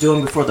C.K. was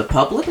doing before the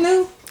public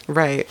knew?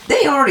 Right.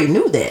 They already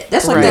knew that.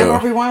 That's like Right. that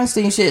Harvey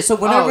Weinstein shit. So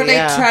whenever they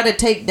try to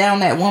take down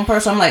that one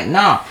person, I'm like,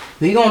 nah,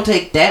 we gonna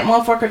take that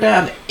motherfucker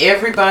down.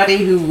 Everybody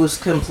who was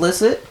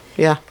complicit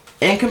Yeah.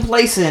 and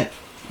complacent,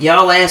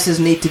 y'all asses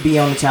need to be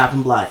on the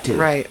chopping block too.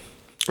 Right.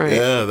 Right.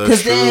 Yeah,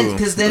 that's true.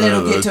 Because then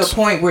it'll get to a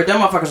point where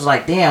them motherfuckers are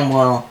like, damn,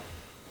 well,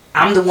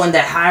 I'm the one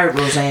that hired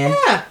Roseanne.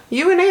 Yeah.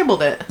 You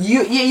enabled it.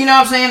 You know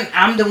what I'm saying?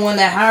 I'm the one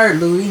that hired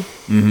Louis.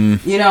 Mm-hmm.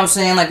 You know what I'm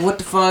saying? Like, what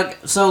the fuck?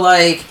 So,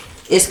 like,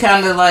 it's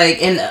kind of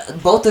like, and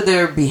both of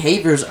their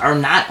behaviors are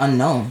not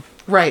unknown.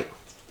 Right.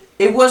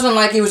 It wasn't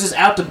like it was just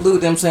out the blue,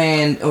 them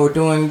saying, or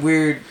doing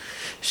weird.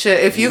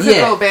 Shit, if you could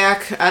go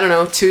back, I don't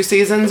know, 2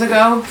 seasons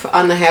ago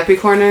on the Happy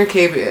Corner,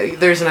 KB,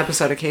 there's an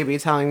episode of KB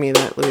telling me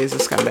that Louise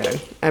is a scumbag.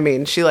 I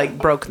mean, she like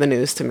broke the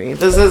news to me.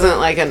 This isn't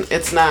like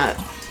it's not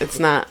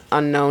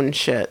unknown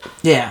shit.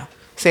 Yeah.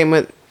 Same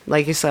with,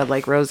 like you said,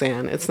 like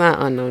Roseanne. It's not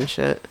unknown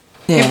shit.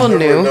 Yeah. People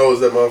Everyone knew. knows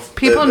that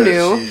People that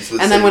knew. she's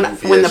And then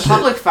goofy when the as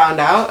public shit. found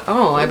out,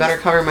 oh, I better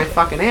cover my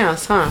fucking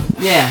ass, huh?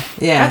 Yeah.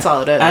 That's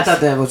all it is. I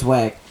thought that was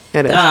whack.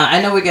 It is.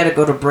 I know we got to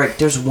go to break.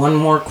 There's one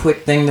more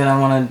quick thing that I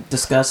want to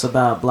discuss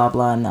about blah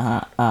blah and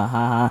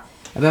I've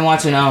been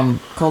watching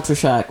Culture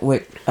Shock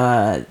with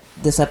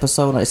this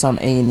episode. It's on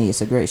A&E. It's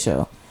a great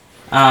show.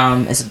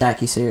 It's a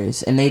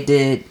docu-series, and they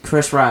did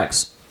Chris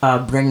Rock's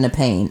Bring the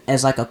Pain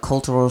as like a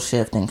cultural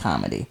shift in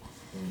comedy,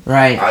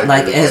 right? I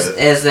Like agree with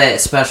as that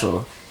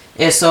special.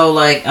 And so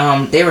like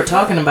they were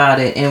talking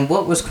about it, and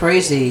what was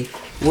crazy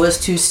was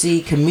to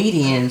see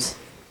comedians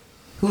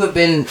who have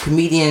been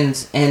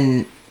comedians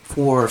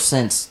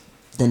since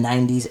the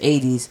 90s,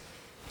 80s,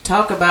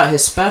 talk about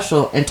his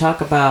special and talk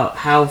about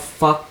how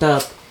fucked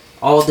up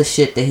all the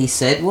shit that he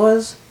said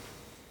was.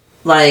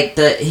 Like,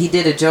 he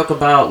did a joke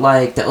about,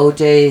 like, the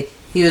OJ.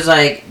 He was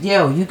like,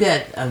 yo, you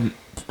got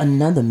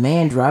another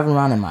man driving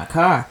around in my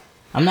car.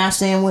 I'm not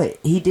saying what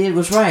he did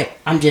was right.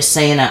 I'm just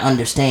saying I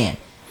understand.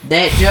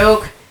 That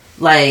joke,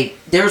 like,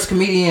 there was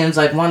comedians,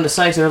 like, one of the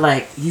sites, they were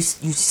like, you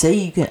say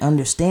you can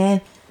understand?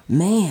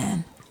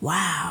 Man,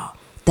 wow,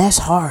 that's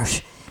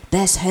harsh.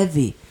 That's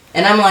heavy.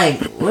 And I'm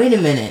like, wait a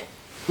minute.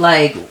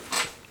 Are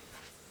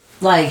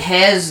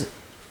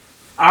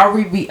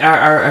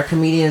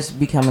comedians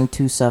becoming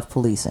too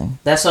self-policing?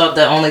 That's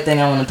the only thing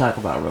I want to talk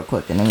about real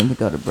quick, and then we can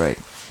go to break.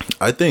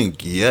 I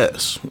think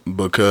yes,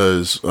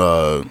 because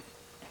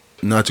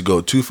not to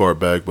go too far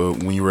back,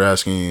 but when you were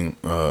asking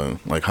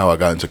like how I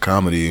got into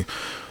comedy,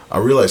 I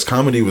realized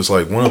comedy was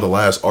like one of the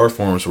last art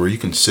forms where you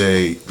can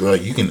say,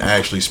 like, you can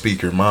actually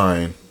speak your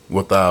mind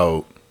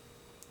without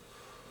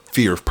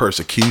fear of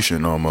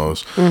persecution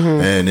almost.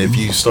 Mm-hmm. And if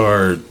you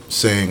start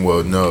saying,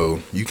 well,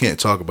 no, you can't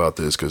talk about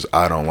this because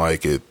I don't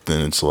like it,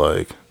 then it's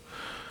like,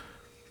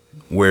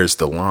 where's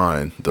the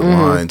line? The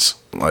lines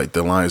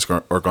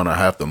are gonna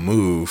have to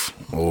move,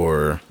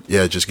 or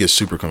it just gets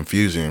super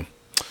confusing.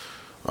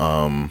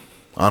 I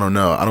don't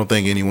know. I don't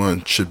think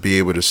anyone should be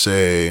able to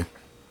say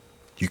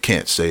you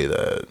can't say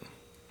that.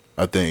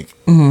 I think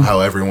how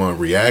everyone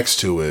reacts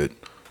to it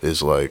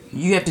is like,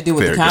 you have to deal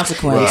with the fair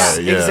consequence.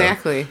 Right, yeah.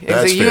 Exactly.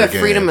 That's So you fair have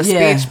freedom game. of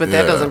Yeah. speech, but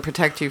that Yeah. doesn't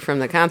protect you from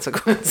the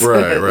consequences.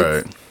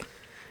 right.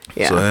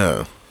 Yeah. So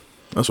yeah,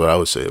 that's what I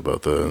would say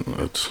about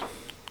that.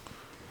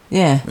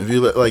 Yeah. If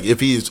you like, if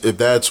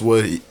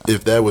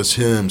that was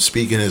him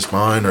speaking his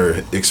mind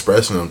or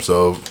expressing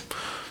himself,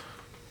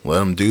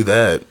 let him do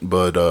that.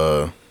 But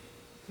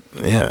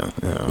yeah.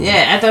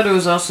 Yeah, I thought it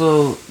was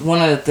also one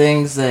of the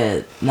things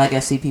that, like, I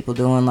see people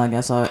doing. Like,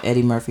 I saw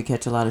Eddie Murphy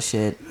catch a lot of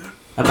shit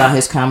about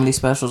his comedy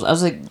specials. I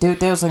was like,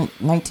 dude, that was like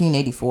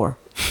 1984.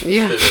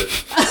 Yeah.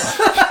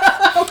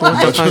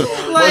 Much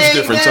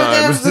different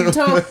time.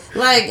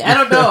 Like, I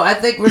don't know. I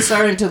think we're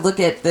starting to look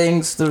at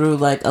things through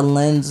like a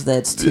lens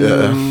that's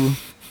too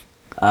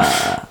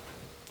Frosted.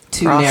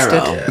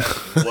 narrow.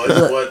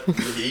 Yeah. What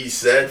he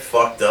said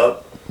fucked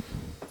up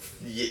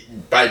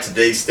by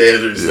today's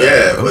standards,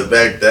 but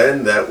back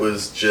then that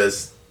was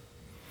just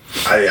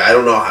I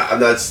don't know. I'm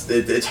not.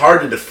 It's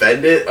hard to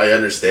defend it. I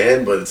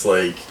understand, but it's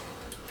like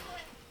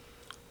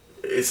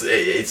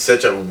it's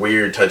such a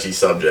weird, touchy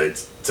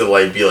subject to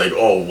like be like,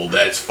 oh well,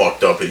 that's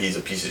fucked up, and he's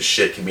a piece of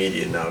shit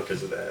comedian now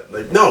because of that.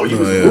 Like, no, he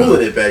was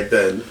ruling it back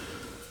then.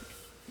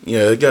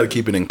 Yeah, you got to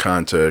keep it in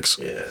context.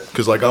 Yeah.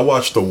 Because, like, I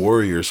watched The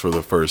Warriors for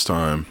the first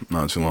time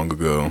not too long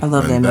ago. I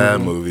love and that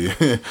movie.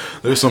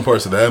 There's some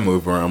parts of that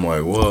movie where I'm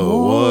like,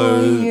 whoa,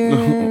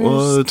 Warriors.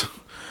 what?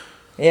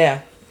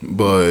 Yeah.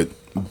 But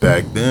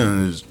back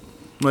then,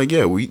 Like,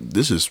 yeah,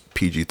 this is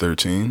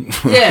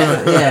PG-13.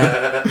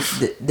 Yeah.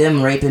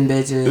 Them raping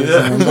bitches.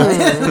 Yeah. And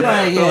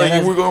like, yeah,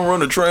 Like, we're gonna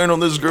run a train on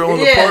this girl in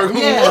the park.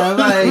 Yeah,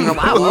 like,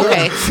 Wow.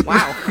 Okay.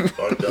 Wow.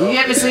 you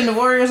haven't seen The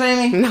Warriors,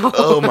 Amy? No.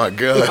 Oh my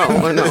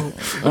god. No.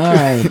 All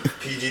right.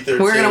 PG-13.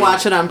 We're going to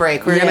watch it on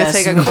break. We're going to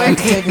take a we're gonna quick...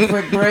 take a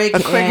quick break. A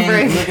quick and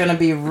break. We're gonna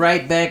be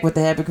right back with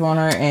the Happy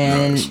Corner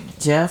and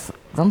Jeff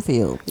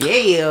Brumfield.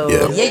 Yeah.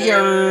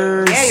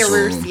 Yeah.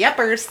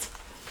 Yeppers.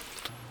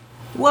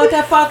 What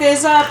the fuck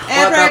is up,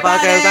 everybody?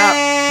 What the fuck is up?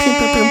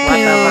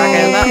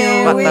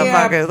 What the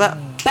fuck is up?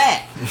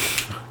 Back.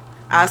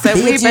 I said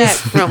we Bitches. back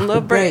from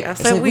the break. I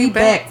said we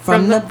back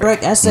from the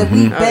break. I said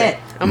we back.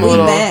 I'm a We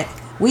little- back.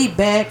 We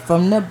back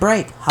from the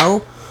break.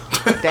 Ho.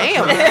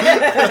 Damn.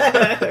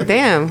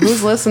 Damn.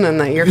 Who's listening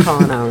that you're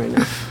calling out right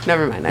now?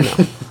 Never mind. I know.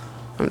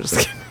 I'm just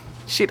kidding.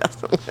 She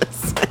doesn't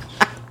listen.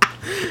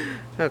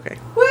 Okay.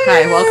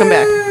 Hi. Welcome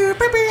back.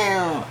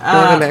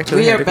 Welcome back to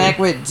the We are Happy back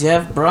with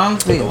Jeff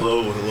Brumfield.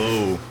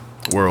 Hello,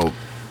 world.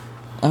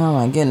 Oh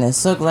my goodness,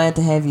 so glad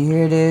to have you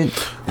here, dude.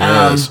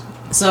 Yes.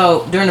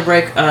 So during the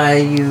break,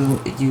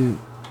 you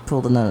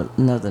pulled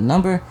another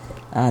number,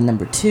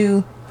 number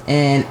 2,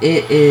 and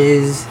it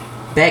is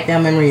Back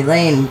Down Memory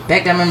Lane.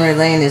 Back Down Memory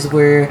Lane is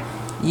where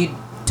you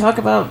talk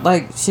about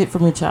like shit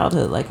from your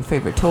childhood, like your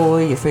favorite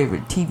toy, your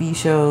favorite TV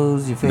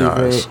shows, your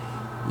favorite,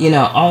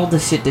 Nice. all the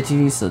shit that you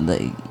used to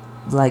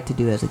like to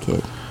do as a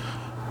kid.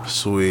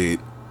 Sweet.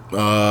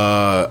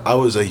 I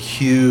was a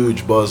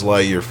huge Buzz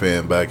Lightyear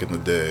fan back in the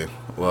day.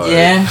 Like,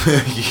 Yeah?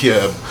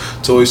 Yeah.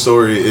 Toy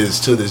Story is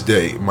to this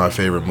day my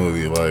favorite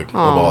movie, like of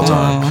all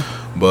time.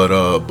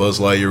 But Buzz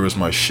Lightyear was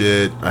my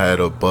shit. I had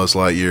a Buzz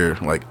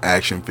Lightyear like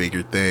action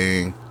figure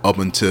thing up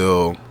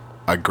until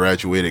I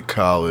graduated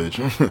college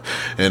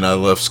and I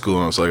left school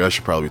and I was like, I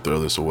should probably throw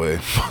this away.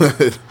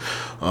 But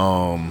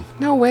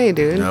No way,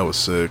 dude. that was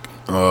sick.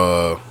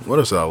 What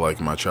else did I like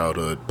in my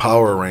childhood?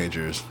 Power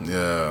Rangers.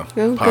 Yeah.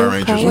 Go, Power go,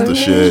 Rangers Power was the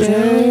shit.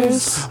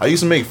 Rangers. I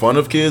used to make fun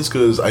of kids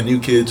because I knew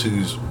kids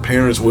whose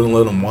parents wouldn't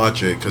let them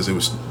watch it because it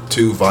was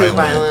too violent. Too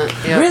violent.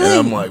 Yep. Really?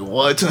 And I'm like,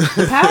 what?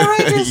 Power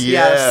Rangers? Yeah,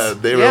 Yes.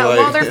 they were yeah, like,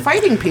 well, they're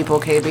fighting people,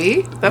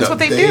 KB. That's no, what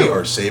they They do.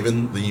 are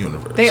saving the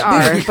universe. They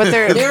are, but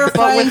they're They were but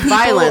fighting with people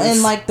violence.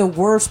 in like the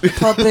worst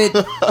puppet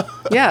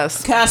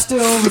Yes,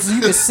 costumes. You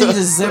could see the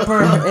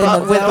zipper and but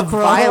the with Velcro.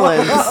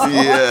 violence.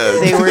 Yeah,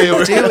 They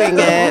were doing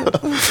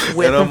it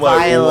with and I'm like,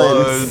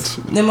 violence.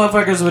 what? Them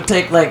motherfuckers would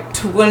take like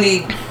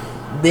 20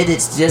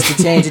 minutes just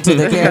to change it to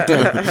the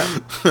character.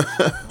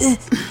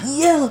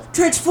 Yellow,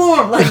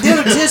 transform. Like,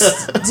 dude,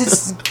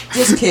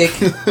 just kick.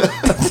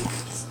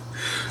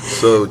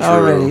 So true.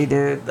 Already,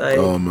 dude. Like,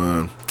 Oh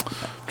man,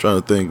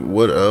 trying to think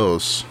what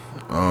else.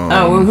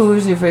 well, who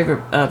was your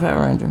favorite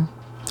Power Ranger?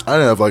 I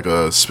didn't have like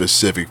a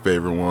specific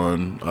favorite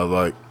one. I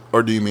like,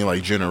 or do you mean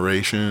like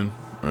generation?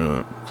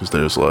 Because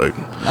there's like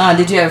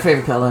Did you have a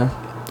favorite color?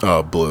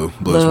 blue.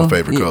 Blue's my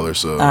favorite Yeah. color.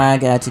 So I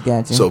got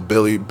you. so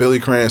Billy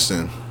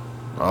Cranston.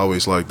 I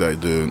always liked that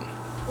dude.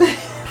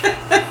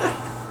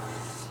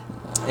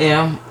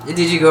 Yeah. Did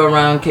you go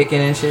around kicking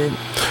and shit?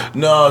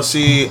 No,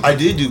 see, I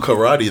did do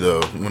karate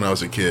though when I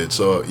was a kid.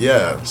 So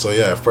yeah,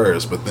 at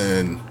first, but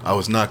then I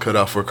was not cut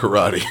out for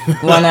karate.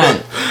 Why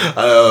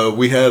not?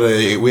 We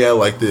had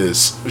like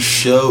this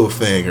show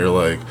thing or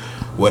like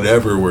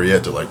whatever where you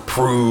had to like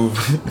prove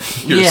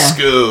your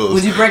skills.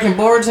 Was you breaking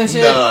boards and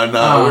shit? No,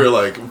 Oh. we were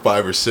like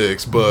 5 or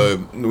 6, but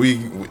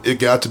it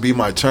got to be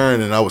my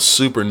turn and I was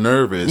super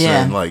nervous.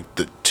 Yeah. And like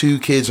the 2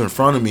 kids in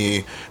front of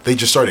me, they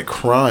just started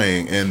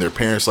crying and their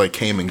parents like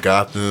came and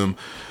got them,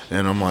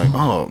 and I'm like,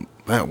 oh,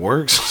 that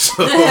works.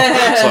 So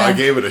I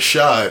gave it a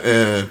shot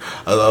and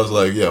I was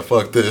like, yeah,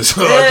 fuck this.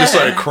 So I just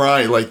started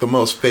crying like the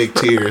most fake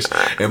tears,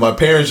 and my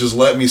parents just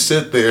let me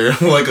sit there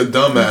like a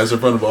dumbass in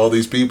front of all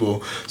these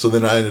people. So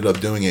then I ended up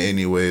doing it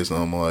anyways, and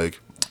I'm like,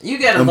 You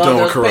gotta I'm done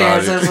love with those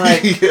parents. karate. It's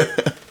like,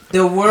 Yeah.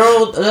 the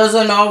world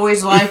doesn't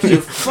always like you.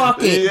 Fuck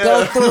it. Go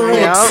Yeah. through it.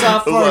 Yeah.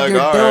 Suffer. Like, You're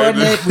all doing right.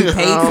 it. We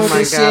paid Oh for my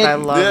this god, I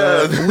shit. love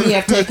Yeah. it. We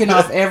have taken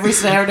off every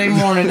Saturday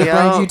morning to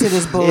Yup. bring you to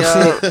this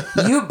bullshit.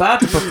 You about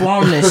to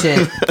perform this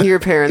shit. Your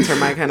parents are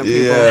my kind of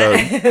people.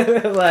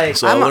 Yeah. Like,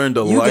 So I learned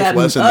a you life got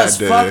lesson us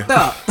that day. fucked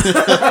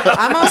up.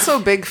 I'm also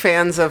big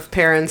fans of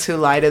parents who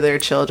lie to their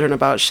children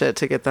about shit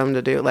to get them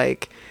to do.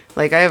 Like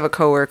I have a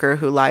coworker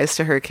who lies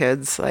to her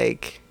kids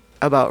like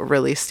about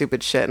really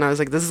stupid shit, and I was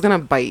like, this is gonna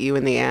bite you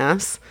in the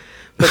ass.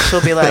 But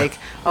she'll be like,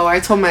 oh, I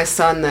told my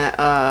son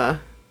that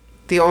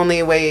the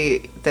only way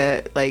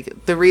that,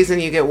 like, the reason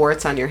you get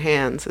warts on your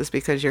hands is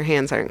because your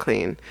hands aren't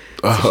clean.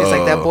 So she's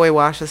like, that boy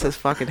washes his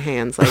fucking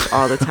hands, like,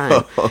 all the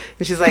time.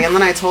 And she's like, and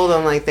then I told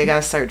him, like, they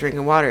gotta start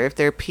drinking water. If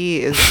their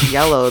pee is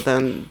yellow,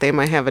 then they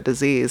might have a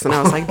disease. And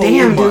I was like,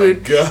 damn, my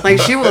dude. God. Like,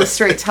 she will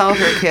straight tell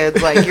her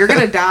kids, like, you're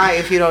gonna die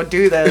if you don't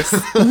do this.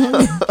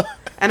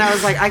 And I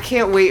was like, I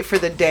can't wait for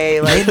the day,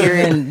 like, They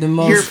live in the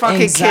most your fucking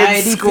kid's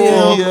anxiety-filled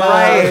school,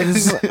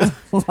 lives. right?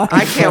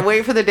 I can't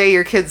wait for the day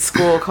your kid's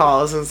school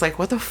calls and it's like,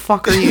 what the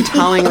fuck are you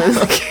telling this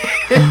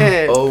kid?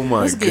 Oh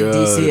my Let's get god.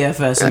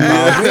 DCFS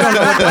involved. We don't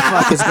know what the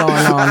fuck is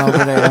going on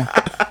over there.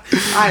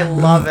 I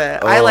love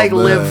it. I Oh,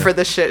 live man. for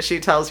the shit she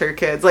tells her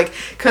kids, like,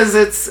 cause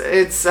it's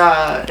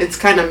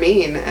kind of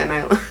mean, and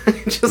I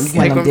just You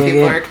like kinda when dig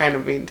people it. are kind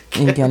of mean. To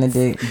You kids. kind of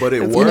dig. But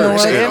it works. You know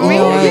what? It You I mean,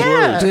 know always what?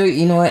 yeah. works. Dude,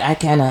 you know what? I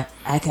kind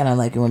of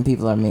like it when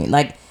people are mean.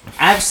 Like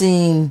I've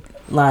seen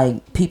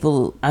like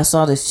people. I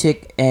saw this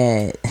chick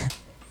at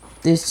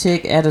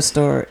a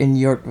store in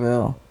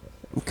Yorkville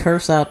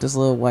curse out this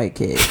little white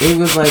kid. It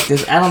was like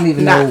this. I don't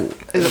even know.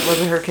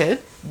 Was it her kid?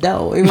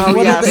 No, it was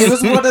Oh, yes. it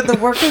was one of the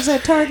workers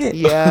at Target.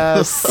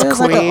 Yes, It was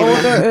like queen.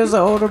 it was an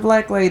older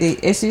black lady,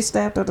 and she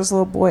snapped at this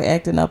little boy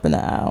acting up in the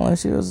aisle, and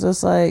she was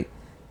just like,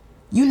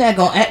 "You not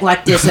gonna act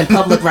like this in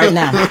public right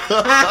now."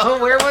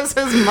 Where was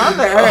his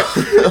mother?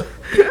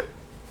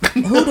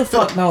 Who the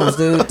fuck knows,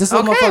 dude? This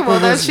little Okay, motherfucker well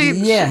then was,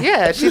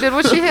 yeah, she did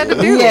what she had to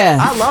do. Yeah.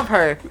 I love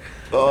her.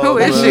 Oh, Who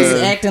is She's she?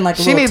 man. acting like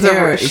a She little needs a-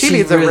 terrorist. she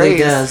needs a really raise.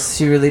 does.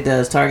 She really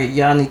does. Target,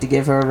 y'all need to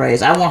give her a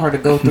raise. I want her to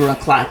go through and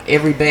clock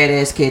every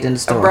badass kid in the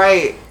store.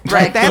 Right.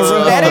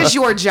 That is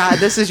your job.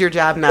 This is your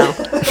job now.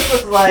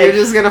 You're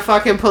just gonna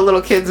fucking put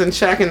little kids in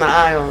check in the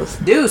aisles.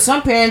 Dude,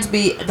 some parents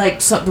be like,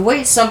 the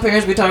way some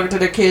parents be talking to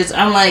their kids,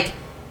 I'm like,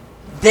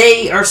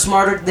 they are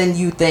smarter than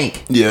you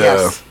think. Yeah.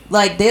 Yes.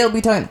 Like they'll be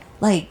talking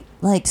like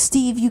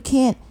Steve, you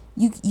can't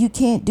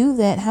do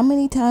that. How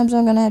many times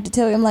I'm gonna have to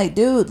tell you? I'm like,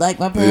 dude, like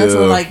my parents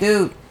were Yeah. like,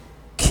 dude,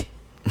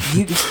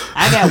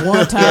 I got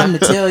one time to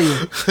tell you,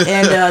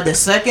 and the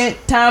second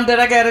time that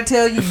I gotta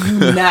tell you,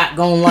 you not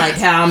gonna like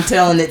how I'm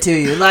telling it to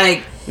you.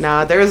 Like,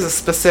 No, there was a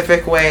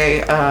specific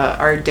way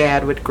our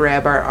dad would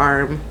grab our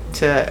arm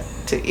to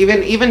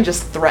even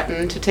just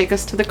threaten to take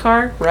us to the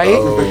car, right?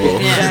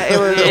 Yeah, it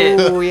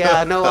was. Oh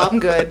yeah, no, I'm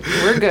good.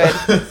 We're good.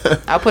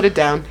 I'll put it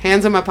down.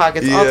 Hands in my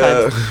pockets all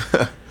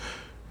time.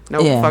 No,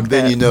 Yeah. fuck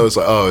Then that. you know it's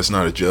like, oh, it's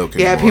not a joke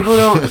Yeah,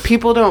 anymore.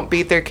 people don't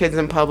beat their kids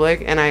in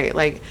public, and I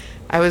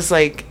was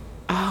like,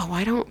 oh,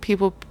 why don't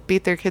people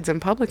beat their kids in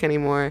public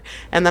anymore?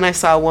 And then I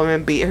saw a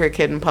woman beat her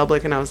kid in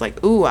public, and I was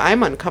like, ooh,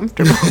 I'm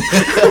uncomfortable.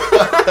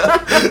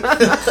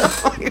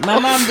 my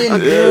mom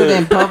didn't do it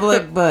in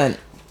public, but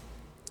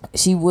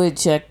she would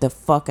check the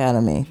fuck out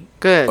of me.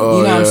 Good. Oh,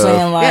 You know what I'm yeah.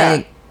 saying?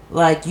 Yeah.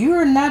 Like you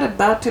are not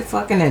about to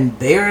fucking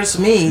embarrass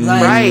me.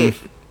 Like, Right.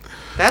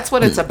 That's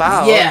what it's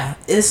about. yeah,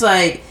 it's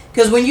like.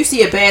 Because when you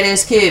see a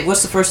badass kid,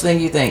 what's the first thing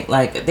you think?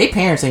 Like, they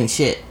parents ain't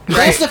shit.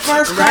 That's the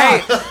first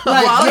Right. thought.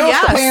 Like, Well, your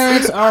yes.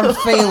 parents are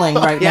failing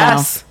right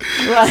Yes.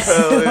 now. Like,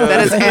 That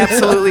is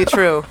absolutely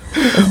true.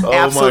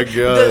 Oh my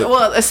god.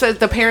 Well, so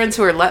the parents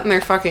who are letting their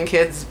fucking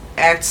kids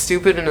act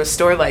stupid in a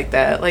store like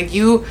that, like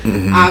you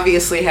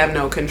obviously have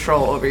no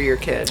control over your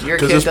kid. Your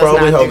kid Because does it's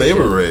probably not how do they shit.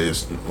 were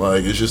raised.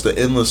 Like, it's just an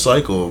endless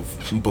cycle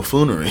of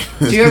buffoonery.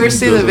 Do you ever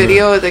see the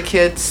video of the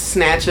kid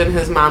snatching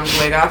his mom's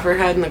wig off her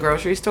head in the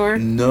grocery store?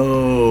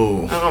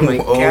 No. Oh my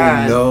Oh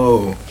God.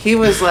 no. He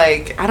was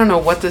like, I don't know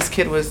what this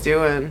kid was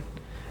doing.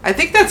 I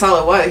think that's all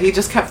it was. He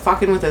just kept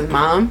fucking with his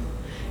mom,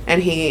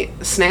 and he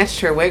snatched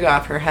her wig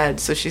off her head,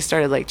 so she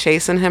started like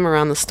chasing him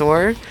around the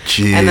store.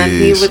 And then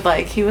he Jeez.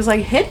 was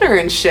like hitting her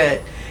and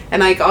shit.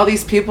 And like all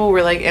these people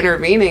were like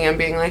intervening and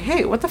being like,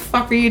 "Hey, what the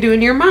fuck are you doing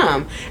to your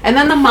mom?" And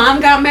then the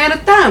mom got mad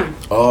at them.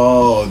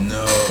 Oh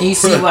no. you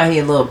see why he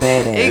a little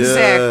badass.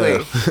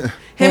 Exactly. Yeah.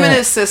 Him and Yeah.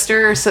 his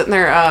sister are sitting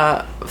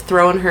there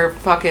throwing her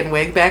fucking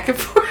wig back and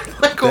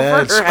forth like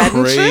That's over her head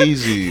and shit.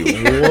 crazy.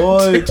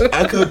 What?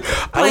 I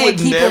Playing would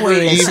keep never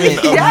away and even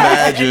shit.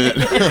 imagine.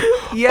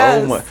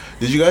 Yes. Oh my.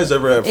 Did you guys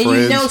ever have And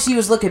friends? you know she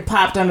was looking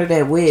popped under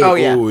that wig. Oh,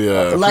 yeah. Oh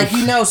yeah. Like,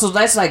 you know, so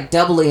that's like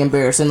doubly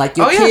embarrassing. Like,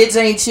 your Oh, yeah. kids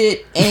ain't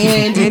shit, and you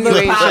And you look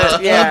ain't popped.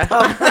 shit, yeah.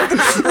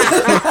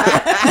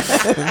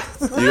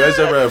 You guys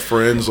ever have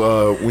friends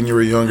when you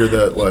were younger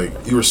that like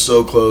you were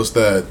so close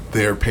that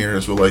their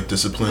parents would like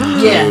discipline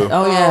you Yeah. too?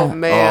 Oh, yeah. Oh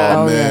man.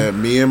 Oh Oh,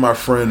 man, me and my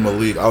friend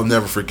Malik, I'll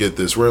never forget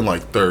this. We're in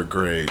like third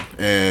grade,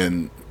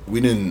 and we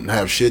didn't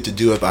have shit to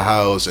do at the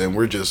house, and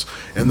we're just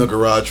in the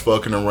garage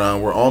fucking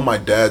around. We're on my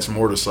dad's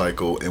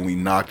motorcycle, and we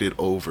knocked it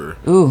over.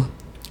 Ooh.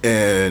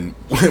 And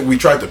we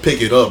tried to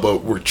pick it up,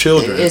 but we're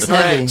children, It's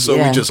heavy, so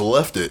yeah. we just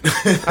left it.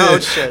 Oh,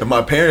 shit. And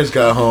my parents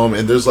got home,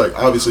 and there's like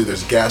obviously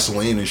there's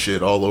gasoline and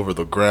shit all over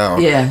the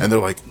ground. Yeah. And they're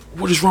like,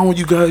 "What is wrong with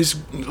you guys?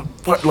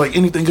 What, like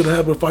anything could have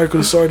happened? Fire could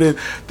have started."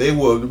 They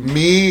whooped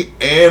me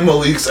and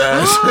Malik's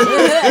ass.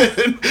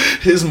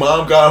 His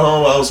mom got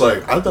home. I was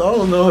like, I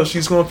don't know how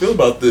she's gonna feel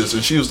about this,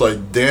 and she was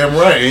like, "Damn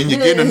right." And you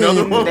get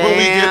another one when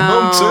we get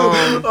home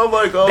too. I'm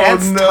like, "Oh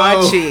That's no."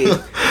 touchy.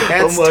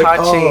 That's I'm like,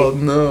 touchy. "Oh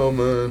no,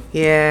 man."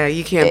 Yeah,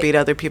 you can't beat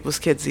other people's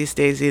kids these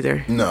days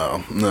either.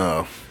 No.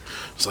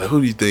 It's like,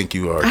 who do you think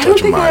you are? I don't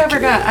touching think my I ever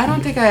kid? got. I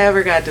don't think I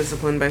ever got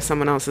disciplined by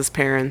someone else's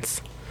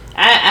parents.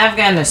 I've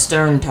gotten a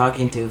stern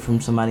talking to from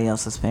somebody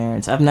else's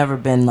parents. I've never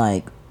been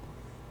like,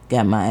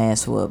 got my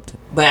ass whooped.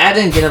 But I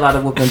didn't get a lot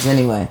of whoopings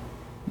anyway.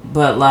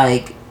 But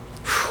like,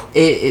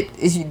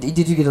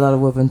 did you get a lot of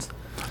whoopings?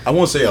 I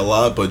won't say a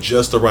lot, but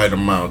just the right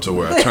amount to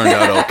where I turned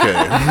out okay.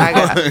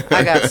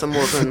 I got some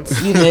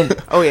whoopings. You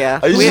did. Oh yeah.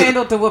 I used We to-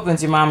 handled the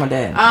whoopings, your mom or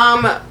dad.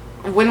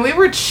 when we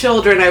were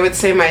children, I would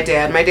say my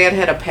dad. My dad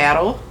had a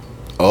paddle.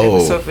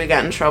 Oh. So if we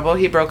got in trouble,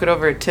 he broke it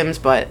over Tim's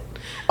butt.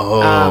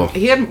 Oh.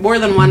 He had more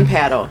than one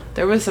paddle.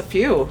 There was a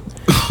few.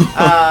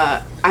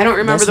 I don't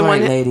remember That's the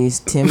right, one. ladies.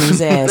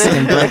 Timmy's ass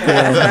can break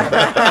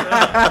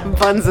away.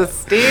 Buns of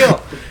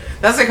steel.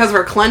 That's because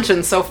we're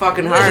clenching so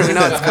fucking hard. We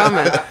know it's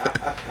coming.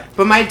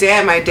 But my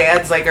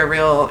dad's like a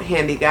real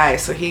handy guy,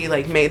 so he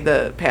like made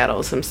the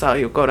paddles himself.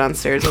 He would go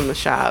downstairs in the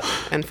shop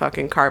and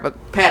fucking carve a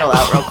paddle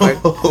out real quick.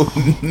 Oh,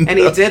 no. And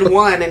he did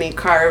one, and he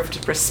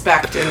carved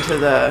respect into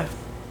the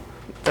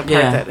part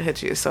that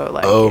hit you. So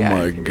like,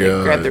 my he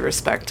God. grabbed the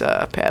respect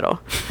paddle.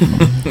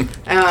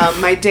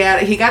 My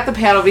dad, he got the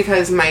paddle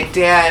because my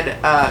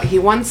dad, he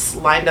once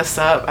lined us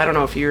up. I don't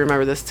know if you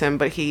remember this, Tim,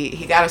 but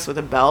he got us with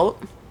a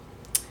belt.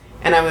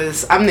 And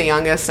I'm the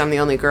youngest, I'm the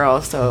only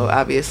girl, so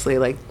obviously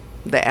like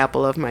the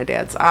apple of my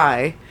dad's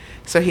eye.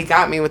 So he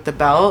got me with the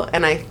belt,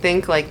 and I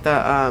think like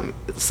the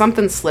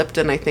something slipped,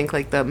 and I think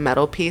like the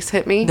metal piece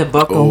hit me. The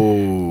buckle.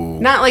 Oh.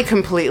 Not like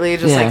completely,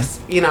 just like,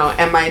 you know,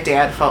 and my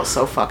dad felt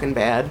so fucking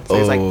bad. So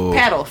he's like,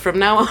 paddle from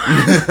now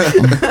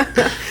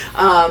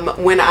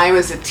on. When I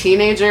was a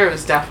teenager, it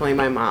was definitely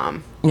my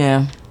mom.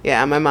 Yeah.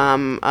 Yeah, my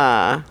mom,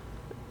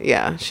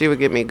 yeah, she would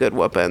give me good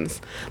whoopings.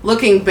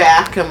 Looking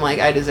back, I'm like,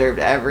 I deserved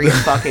every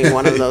fucking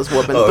one of those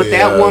whoopings. But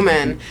that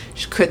woman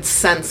could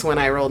sense when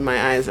I rolled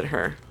my eyes at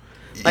her.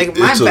 Like,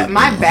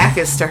 my back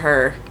is to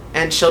her,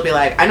 and she'll be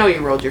like, I know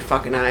you rolled your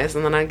fucking eyes,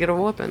 and then I'd get a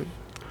whooping.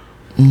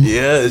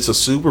 Yeah, it's a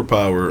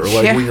superpower. Or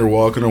like when you're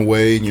walking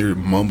away and you're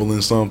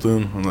mumbling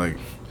something, I'm like,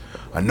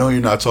 I know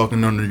you're not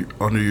talking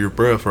under your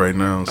breath right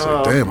now. It's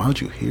like, damn, how'd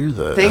you hear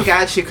that? Thank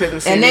God she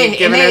couldn't see And me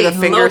giving her the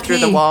finger through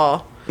the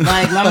wall.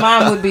 Like, my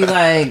mom would be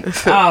like,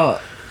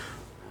 oh,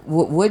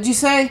 what'd you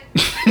say?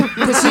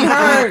 Because she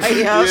heard.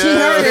 She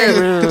heard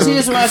it. She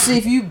just want to see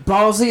if you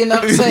ballsy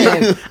enough to say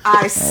it.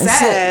 I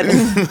said,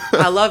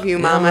 I love you,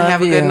 Mama.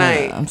 Have a good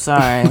night. I'm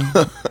sorry.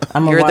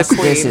 I'm You're gonna wash the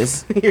the queen.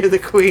 dishes. You're the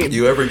queen.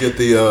 You ever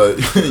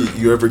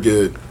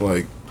get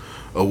like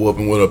a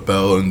whooping with a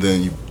belt and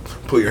then you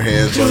put your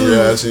hands on your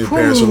ass and your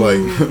parents are like,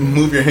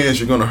 move your hands,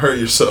 you're gonna hurt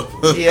yourself.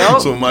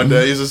 Yep. So my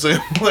dad used to say,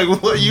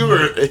 like, what, you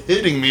were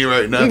hitting me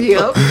right now.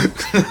 Yep.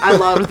 I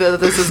love that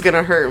this is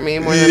gonna hurt me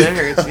more than it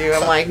hurts you.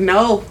 I'm like,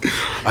 no.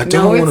 I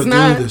don't want to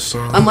not. do this,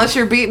 son. Unless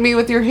you're beating me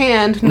with your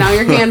hand. Now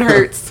your hand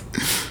hurts.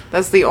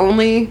 That's the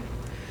only...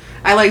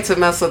 I like to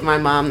mess with my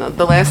mom.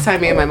 The last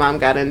time me and my mom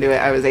got into it,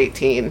 I was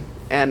 18.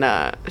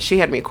 And she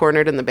had me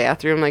cornered in the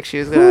bathroom like she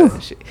was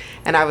gonna...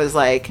 and I was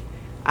like,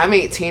 I'm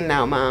 18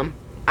 now, Mom.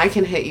 I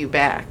can hit you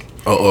back.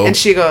 Uh-oh. And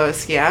she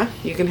goes, yeah,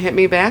 you can hit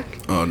me back?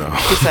 Oh, no.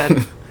 She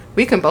said,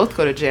 we can both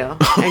go to jail.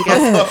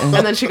 And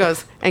then she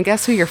goes, and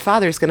guess who your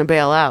father's going to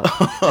bail out?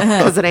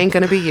 Because it ain't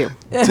going to be you.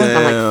 Damn.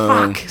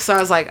 I'm like, fuck. So I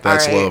was like, all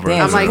That's right. love right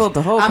Damn, I'm she like, pulled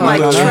the whole I'm card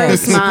like, on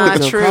truce, her. ma, She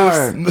pulled the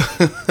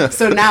truce. card.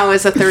 So now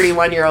as a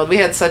 31-year-old,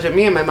 me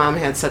and my mom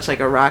had such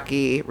like a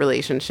rocky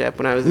relationship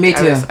when I was... Me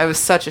too. I was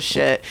such a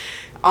shit.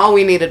 All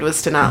we needed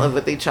was to not live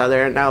with each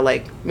other, and now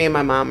like me and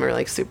my mom are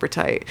like super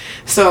tight.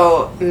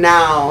 So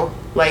now,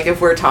 like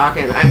if we're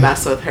talking, I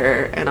mess with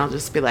her, and I'll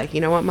just be like,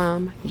 you know what,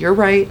 Mom, you're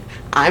right,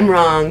 I'm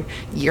wrong,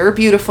 you're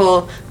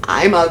beautiful,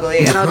 I'm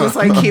ugly, and I'll just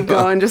like keep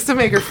going just to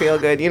make her feel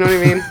good. You know what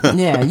I mean?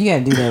 Yeah, you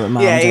gotta do that with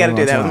mom. Yeah, you gotta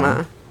do that with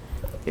Mom.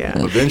 Yeah.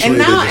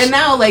 Eventually And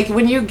now, like,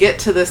 when you get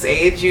to this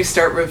age, you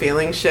start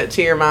revealing shit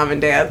to your mom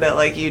and dad that,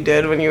 like, you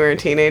did when you were a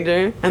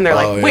teenager. And they're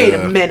like, wait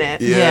a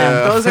minute.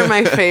 Yeah. Those are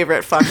my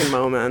favorite fucking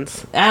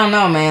moments. I don't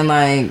know, man.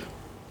 Like,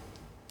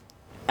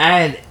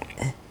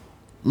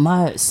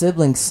 my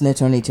siblings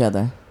snitch on each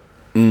other.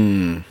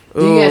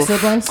 Do you got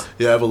siblings?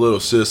 Yeah, I have a little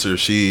sister.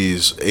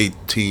 She's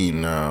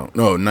 18 now.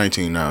 No,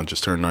 19 now.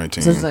 Just turned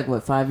 19. So it's like,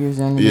 what, 5 years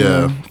younger? Yeah,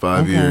 than you?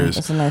 5 years.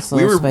 That's a nice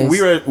little space.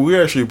 We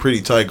were actually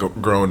pretty tight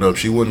growing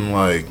up. We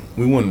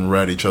wouldn't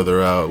rat each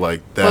other out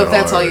like that. Well, if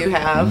that's all hard. you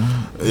have.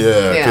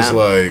 Yeah, Yeah. because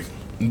like,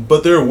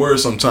 but there were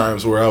some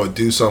times where I would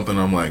do something.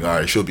 I'm like, all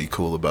right, she'll be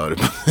cool about it.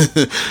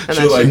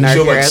 she'll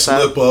like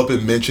slip up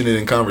and mention it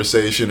in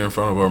conversation in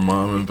front of our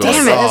mom and be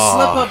Damn like, it, a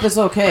slip up is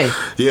okay.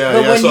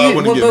 Yeah, so I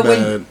wouldn't get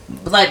mad.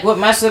 Like, what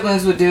my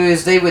siblings would do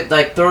is they would,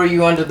 like, throw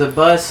you under the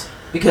bus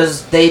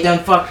because they done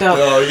fucked up.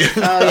 Oh, yeah.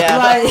 Oh, yeah.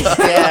 Like,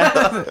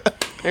 Yeah.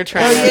 They're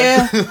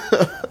trying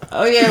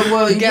Oh, yeah,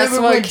 well, you Guess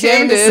remember what when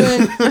Kim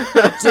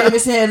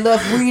Jameson had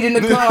left weed in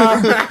the car?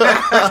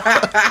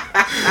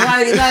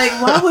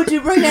 like, why would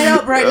you bring that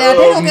up right now?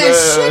 They don't got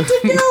shit to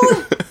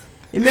do.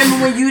 You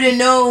remember when you didn't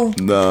know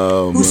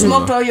who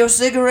smoked all your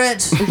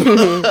cigarettes? What's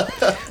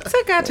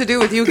that got to do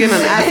with you getting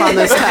an F on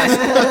this test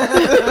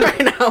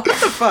right now? What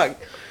the fuck?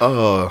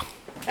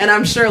 And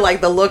I'm sure,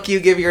 like, the look you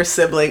give your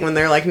sibling when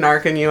they're, like,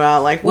 narking you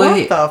out, like, what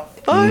Wait. the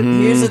fuck?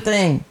 Here's the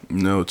thing.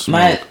 No, it's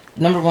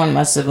Number one,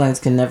 my siblings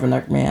can never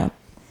narc me out.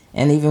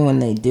 And even when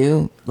they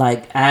do,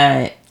 like,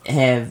 I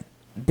have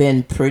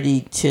been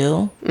pretty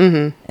chill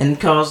and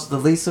caused the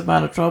least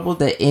amount of trouble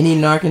that any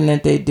narking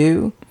that they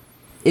do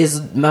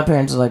is, my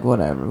parents are like,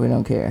 whatever, we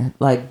don't care.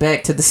 Like,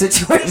 back to the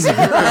situation.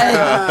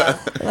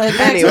 like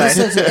back to the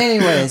situation.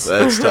 Anyways.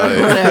 That's tight.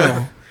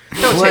 Whatever.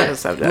 Don't change the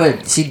subject.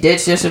 What, she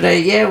ditched yesterday?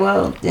 Yeah,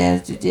 well,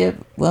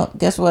 well,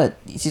 guess what?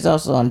 She's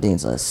also on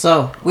Dean's list.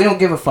 So, we don't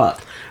give a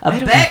fuck.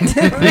 Back to,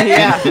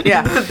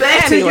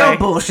 back to your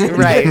bullshit.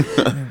 Right.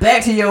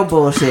 Back to your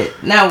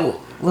bullshit. Now,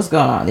 what's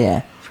going on?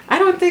 Yeah. I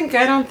don't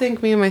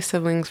think me and my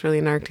siblings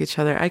really narked each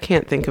other. I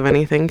can't think of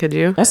anything, could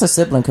you? That's a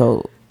sibling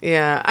code.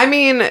 Yeah. I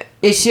mean,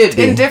 it should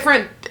be. In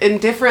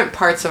different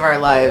parts of our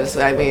lives.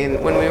 I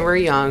mean, when we were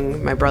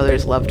young, my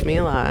brothers loved me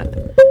a lot.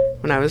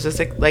 When I was just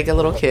like a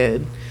little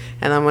kid.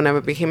 And then when I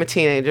became a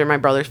teenager, my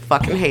brothers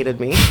fucking hated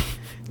me.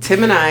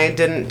 Tim and I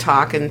didn't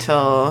talk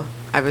until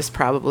I was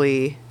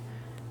probably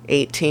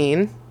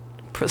 18.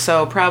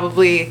 So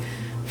probably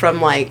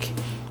from like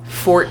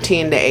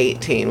 14 to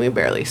 18, we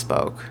barely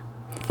spoke.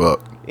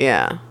 Fuck.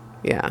 Yeah.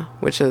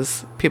 Which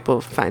is,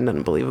 people find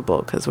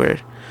unbelievable because we're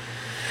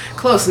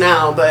close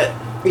now. But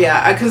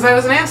yeah, because I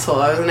was an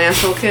asshole. I was an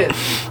asshole kid.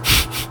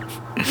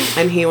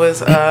 And he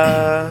was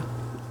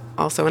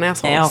also an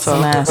asshole. Yeah.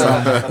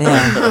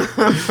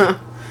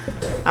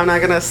 I'm not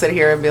going to sit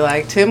here and be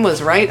like, Tim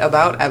was right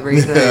about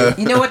everything.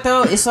 You know what,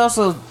 though? It's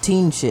also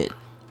teen shit.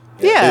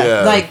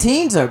 Yeah. Like,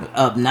 teens are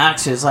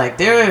obnoxious. Like,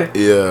 they're...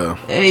 Yeah.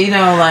 You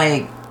know,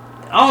 like...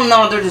 I don't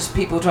know, they're just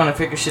people trying to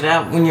figure shit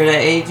out when you're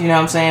that age, you know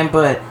what I'm saying?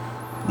 But,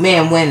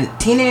 man, when a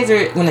teenager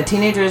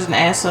is an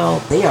asshole,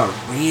 they are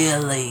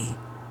really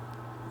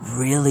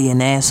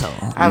an asshole.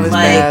 I was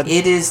like, mad.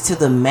 It is to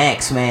the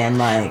max, man.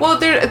 Like, well,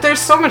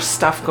 there's so much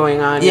stuff going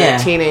on. Yeah. You're a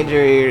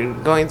teenager, you're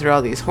going through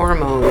all these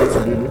hormones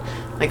and,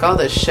 like, all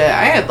this shit.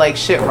 I had, like,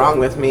 shit wrong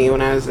with me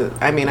when I was...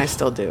 I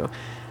still do.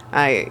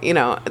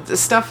 The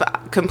stuff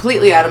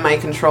completely out of my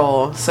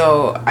control.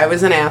 So I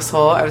was an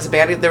asshole. I was a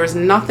baddie. There was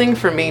nothing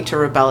for me to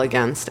rebel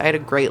against. I had a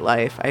great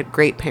life. I had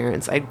great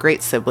parents. I had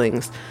great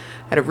siblings.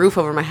 I had a roof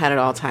over my head at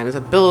all times. The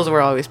bills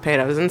were always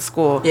paid. I was in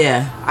school.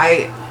 Yeah.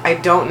 I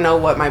don't know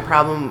what my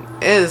problem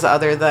is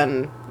other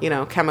than,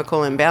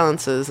 chemical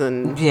imbalances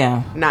and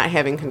not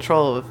having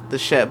control of the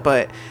shit.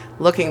 But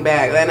looking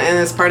back, and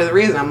it's part of the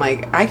reason I'm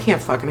like, I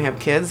can't fucking have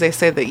kids. They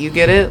say that you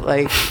get it,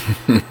 like...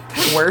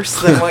 worse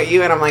than what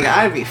you, and I'm like,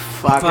 I'd be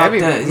fucked. I'd be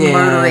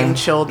murdering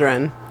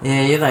children.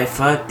 Yeah, you're like,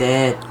 fuck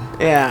that.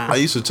 Yeah. I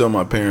used to tell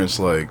my parents,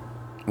 like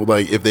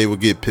if they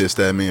would get pissed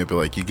at me, I'd be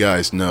like, you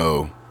guys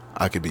know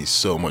I could be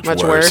so much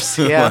worse.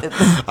 Yeah.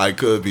 I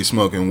could be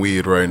smoking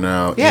weed right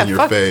now in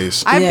your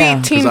face. I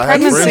beat teen pregnancy. I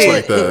had friends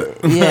like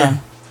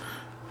that.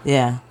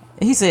 Yeah.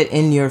 He said,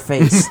 in your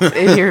face.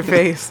 In your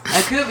face.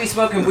 I could be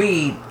smoking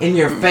weed in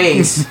your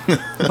face,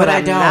 but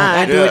I don't.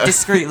 I do it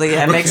discreetly.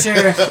 I make sure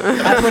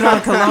I put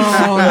on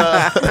cologne.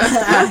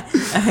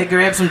 I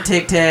grab some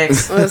Tic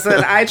Tacs.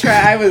 Listen,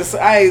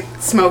 I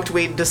smoked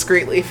weed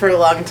discreetly for a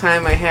long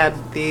time. I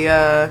had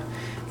the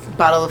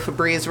bottle of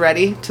Febreze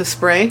ready to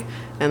spray.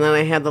 And then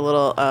I had the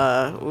little,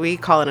 we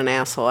call it an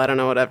asshole. I don't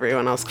know what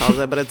everyone else calls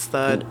it, but it's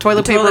the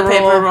toilet paper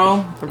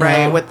roll.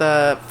 Right, with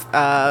the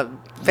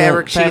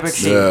fabric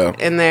sheets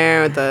in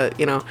there with the,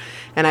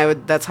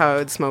 and that's how I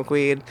would smoke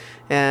weed.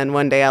 And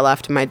one day I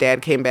left and my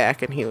dad came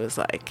back and he was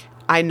like,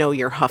 I know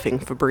you're huffing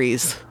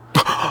Febreze.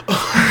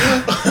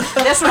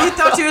 That's what he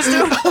thought you was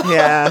doing?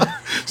 Yeah.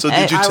 So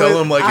did you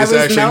tell him it's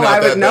actually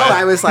not that bad?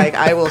 I was like,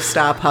 I will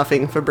stop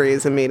huffing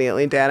Febreze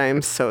immediately. Dad, I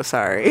am so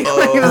sorry.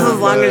 As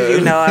long as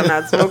you know I'm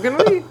not smoking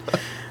weed.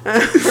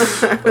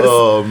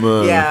 Oh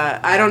man. Yeah,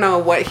 I don't know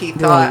what he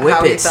thought,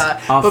 how he thought,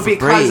 but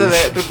because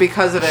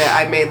of it,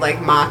 I made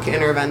like mock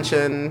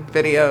intervention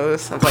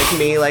videos of like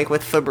me like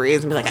with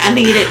Febreze and be like, I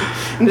need it.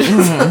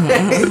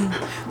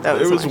 That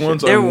was there was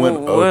once there I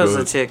went. was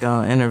a chick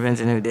on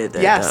intervention who did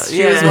that. Yes, though.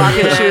 she was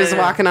walking. She was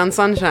walking on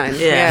sunshine.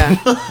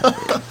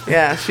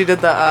 Yeah. She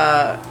did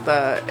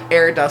the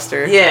air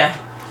duster. Yeah.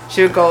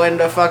 She would go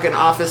into fucking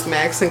Office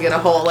Max and get a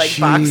whole like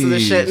box of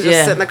the shit and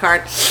just sit in the car.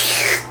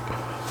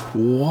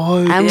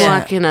 What? I'm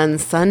walking on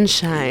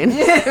sunshine.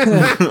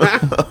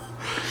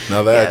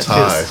 Now that's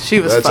high. She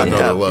was that's fucked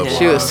up. Level.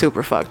 She was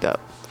super fucked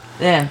up.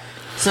 Yeah.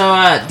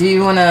 So, do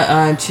you want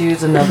to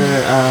choose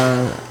another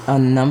a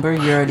number?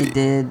 You already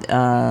did.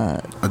 I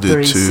did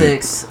 3,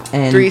 6,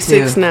 and 3,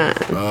 6, 9.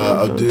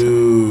 I'll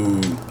do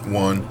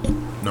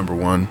 1. Number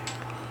 1.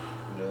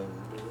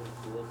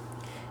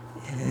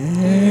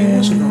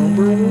 Yes,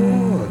 number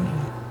 1.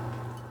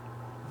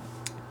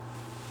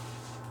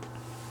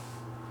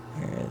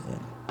 Where is it?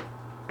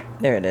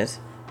 There it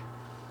is.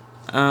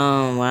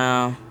 Oh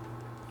wow.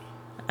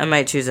 I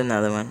might choose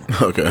another one.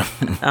 Okay.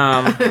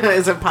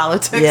 Is it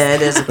politics? Yeah,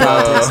 it is a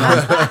politics.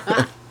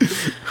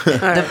 He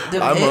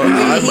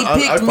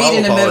picked meat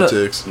in the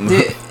politics.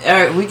 middle. All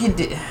right, we can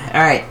do.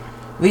 All right,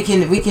 we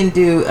can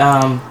do.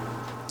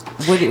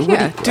 Do your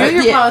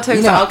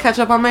politics. I'll catch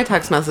up on my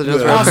text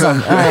messages. Yeah.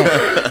 Awesome. All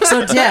right.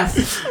 So Jeff.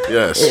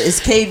 Yes. Is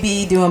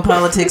KB doing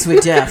politics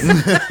with Jeff?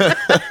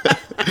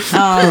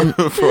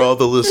 For all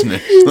the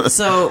listeners.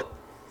 So,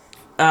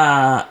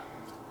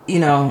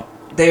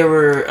 there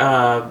were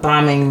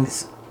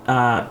bombs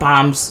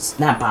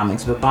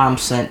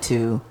sent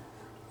to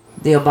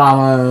the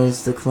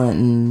Obamas, the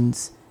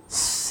Clintons,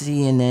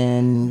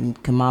 CNN,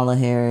 Kamala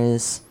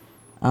Harris,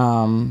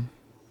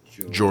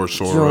 George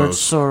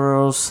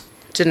Soros.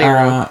 De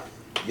Niro.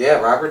 Yeah,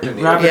 Robert De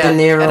Niro. Robert Yeah, De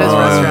Niro. at his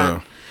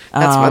restaurant.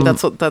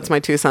 Um, That's my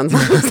 2 cents.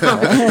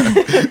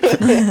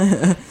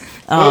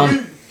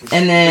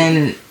 And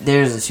then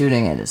there's a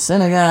shooting at a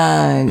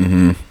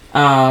synagogue.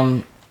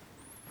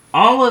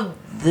 All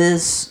of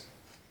this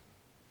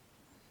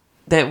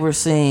that we're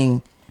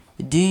seeing,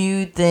 do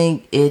you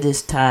think it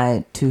is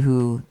tied to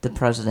who the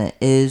president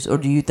is, or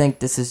do you think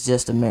this is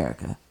just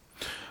America?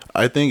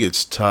 I think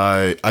it's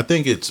tied. I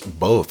think it's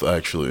both,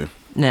 actually.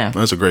 Yeah.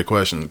 That's a great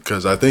question,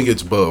 because I think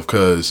it's both,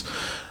 because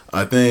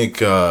I think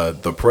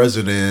the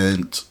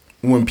president,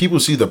 when people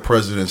see the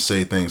president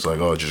say things like,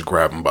 oh, just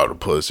grab him by the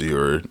pussy,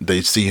 or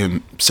they see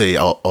him say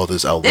all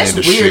this outlandish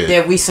That's weird shit.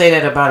 that we say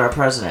that about our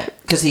president,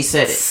 because he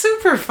said it.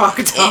 Super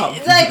fucked up.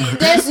 Like,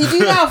 that's, you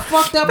know how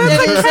fucked up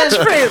that is?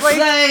 catchphrase,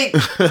 Like,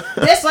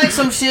 that's like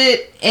some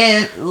shit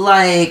in,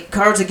 like,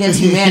 Cards Against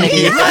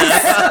Humanity. Yeah,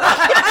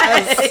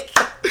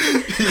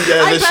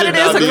 I this bet should it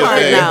not is a be card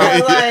thing. now.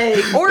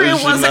 Like, Or It it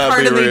should was a not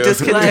card be and they real.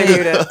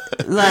 discontinued it.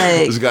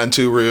 like, It's gotten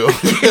too real.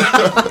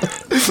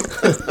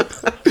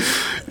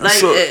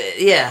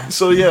 yeah.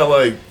 So yeah,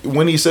 like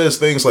when he says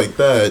things like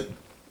that,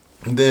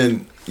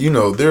 then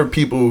there are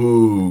people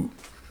who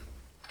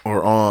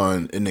are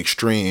on an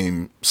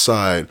extreme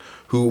side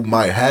who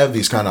might have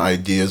these kind of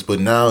ideas, but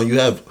now you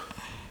have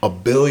a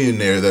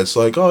billionaire that's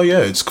like, oh yeah,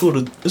 it's cool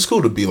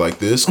to be like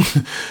this.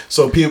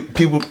 So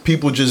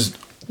people just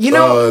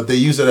they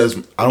use it as,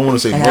 I don't want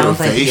to say And I don't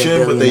think he's a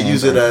motivation, but they billionaire,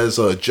 use it but- as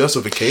a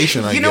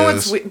justification. I You know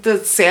guess. what's the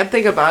sad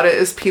thing about it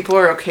is people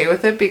are okay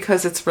with it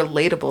because it's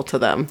relatable to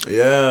them.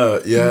 Yeah,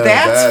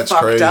 That's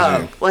fucked crazy.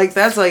 up. Like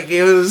that's like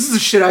this is the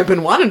shit I've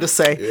been wanting to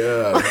say.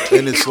 Yeah,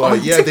 and it's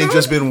like, yeah, they've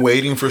just been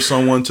waiting for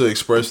someone to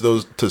express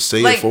to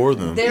say Like, it for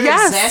them. they're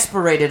Yes.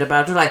 exasperated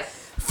about it. They're like,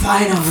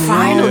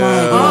 finally.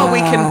 Yeah. Oh, we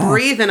can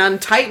breathe and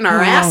untighten our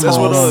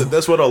assholes.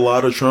 That's what a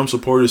lot of Trump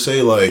supporters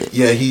say. Like,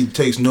 yeah, he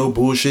takes no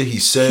bullshit. He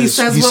says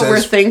what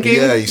we're thinking.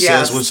 Yeah, he Yes.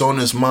 says what's on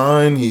his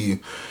mind. He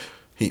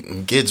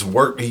gets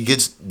work. He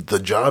gets the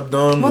job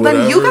done. Well,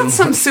 whatever. then you got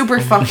some super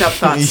fucked up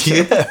thoughts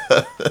too. Yeah,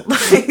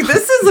 Like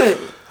this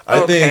isn't. I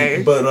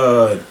okay.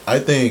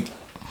 think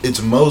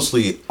it's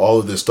mostly all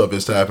of this stuff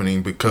is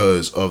happening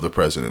because of the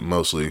president.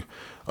 Mostly,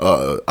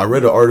 I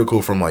read an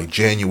article from like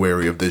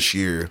January of this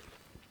year.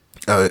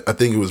 I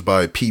think it was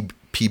by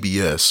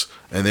PBS,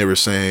 and they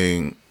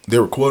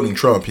were quoting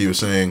Trump. He was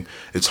saying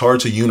it's hard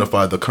to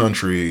unify the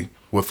country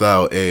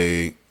without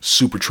a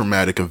super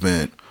traumatic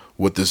event.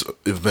 What this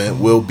event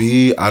will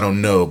be, I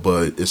don't know,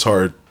 but it's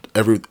hard.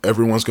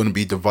 Everyone's going to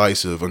be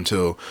divisive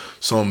until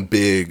some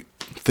big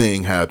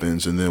thing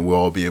happens, and then we'll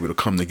all be able to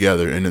come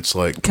together. And it's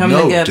like, Come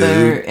no,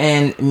 together dude.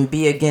 and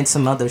be against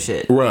some other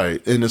shit.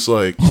 Right, and it's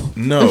like,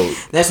 no,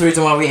 That's the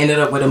reason why we ended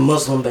up with a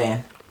Muslim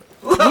ban.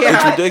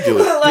 it's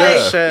ridiculous.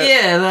 Yeah. Shit.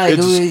 Yeah, like,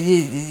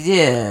 It's-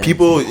 yeah.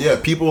 People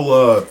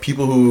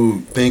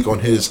who think on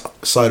his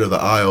side of the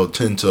aisle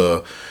tend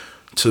to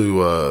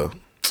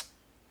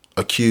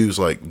accuse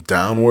like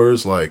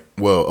downwards, like,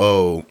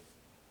 well,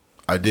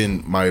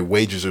 my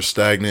wages are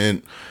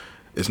stagnant.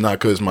 It's not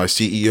because my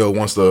CEO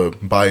wants to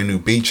buy a new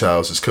beach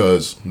house. It's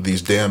because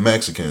these damn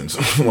Mexicans.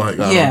 Like,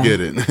 I Yeah. don't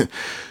get it.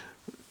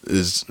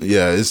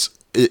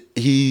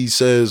 He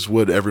says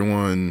what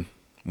everyone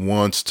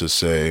wants to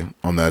say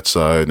on that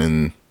side,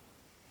 and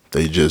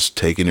they just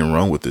take it and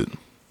run with it.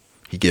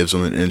 He gives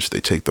them an inch, they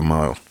take the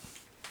mile.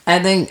 I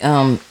think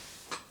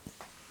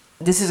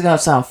this is gonna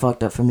sound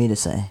fucked up for me to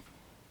say.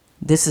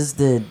 This is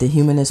the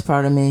humanist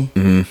part of me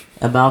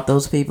about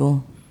those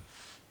people.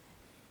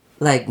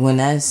 Like, when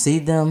I see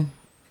them,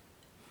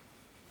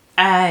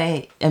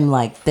 I am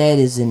like, that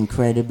is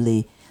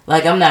incredibly,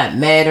 like, I'm not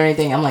mad or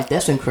anything. I'm like,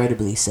 that's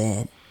incredibly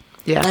sad.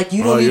 Yeah. Like,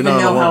 you Oh, don't you're even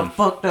not know how alone.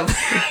 fucked up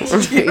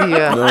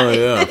Yeah. Oh,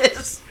 yeah. it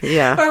is.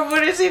 Yeah. Or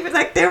when it's even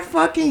like they're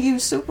fucking you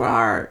super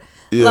hard.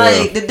 Yeah.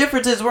 Like, the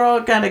difference is we're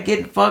all kind of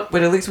getting fucked,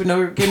 but at least we know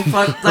we're getting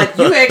fucked. Like,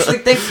 you actually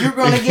think you're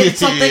going to get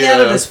something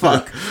out of this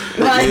fuck.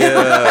 Like,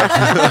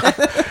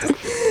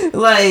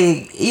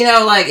 like, you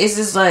know, like, it's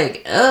just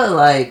like,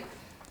 like,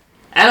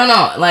 I don't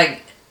know.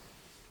 Like,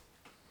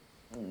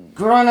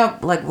 growing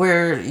up, like,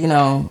 where, you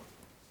know,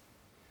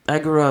 I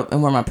grew up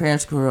and where my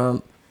parents grew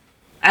up,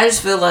 I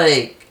just feel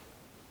like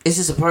it's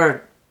just a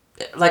part.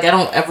 Like, I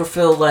don't ever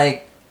feel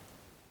like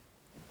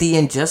the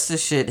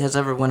injustice shit has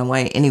ever went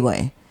away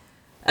anyway.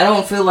 I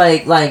don't feel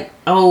like,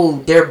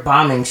 oh, they're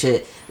bombing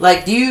shit.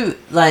 Like,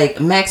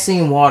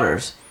 Maxine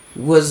Waters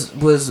was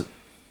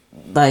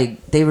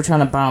like, they were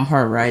trying to bomb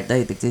her, right?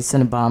 They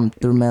sent a bomb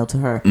through mail to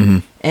her.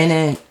 And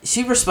then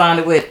she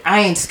responded with, I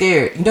ain't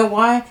scared. You know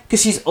why?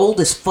 Because she's old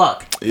as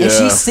fuck. Yeah. And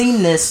she's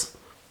seen this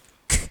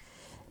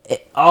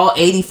all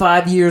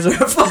 85 years of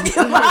her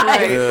fucking life.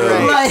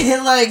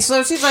 Right. Like,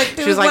 so she's like,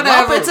 dude, She's like,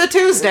 whatever. well, it's a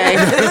Tuesday.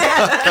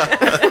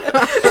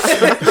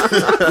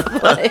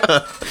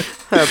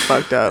 That's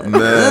fucked up.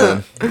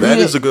 Man, that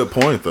is a good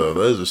point, though.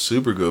 That is a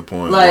super good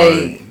point.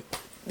 Like,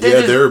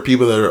 there are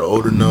people that are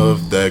old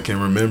enough that can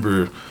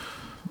remember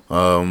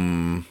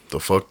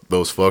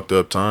those fucked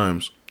up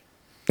times.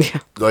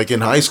 like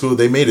in high school,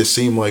 they made it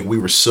seem like we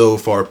were so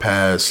far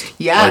past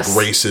Yes.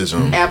 like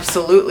racism.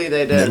 Absolutely,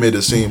 they They did. made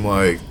it seem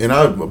like, and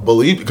I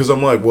believe, because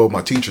I'm like, well,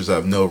 my teachers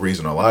have no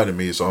reason to lie to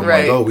me, so I'm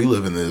Right. like, oh, we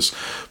live in this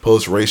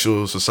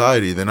post-racial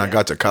society. Then I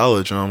got to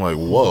college, and I'm like,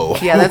 whoa.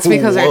 Yeah, that's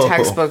because Whoa. our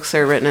textbooks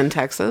are written in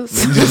Texas.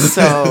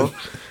 So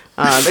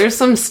there's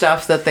some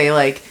stuff that they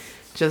like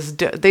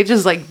they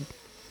just like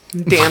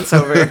dance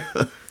over.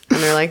 And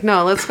they're like,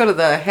 no, let's go to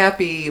the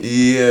happy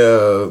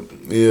times.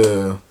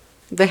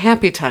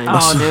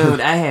 Oh, dude,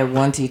 I had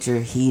one teacher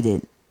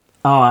heated.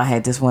 Oh, I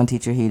had this one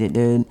teacher heated,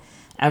 dude.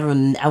 I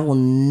will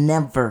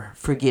never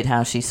forget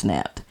how she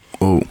snapped.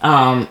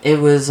 Oh. It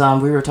was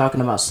we were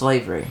talking about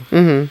slavery,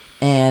 and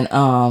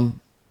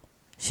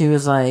she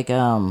was like,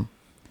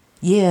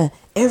 yeah,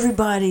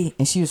 everybody,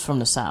 and she was from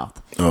the South.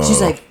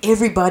 She's like,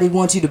 everybody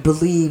wants you to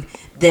believe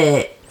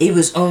that it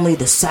was only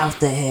the South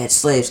that had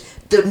slaves.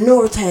 The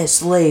North had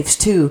slaves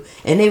too,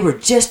 and they were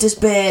just as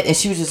bad. And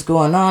she was just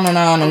going on and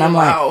on, and I'm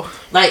wow.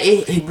 like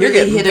it You're really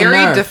getting hit a very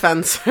nerve.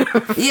 defensive.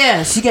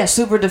 Yeah, she got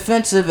super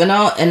defensive and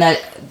all, and I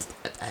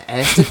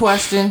asked the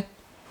question.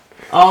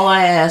 All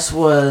I asked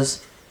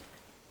was,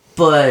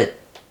 but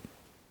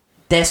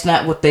that's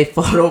not what they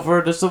fought over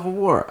in the Civil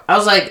War. I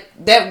was like,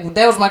 that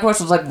was my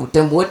question. I was like, well,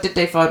 then what did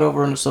they fight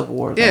over in the Civil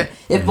War? Then?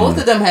 Yeah. If both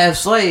of them have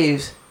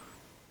slaves,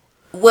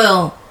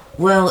 well,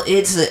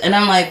 it's, and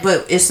I'm like,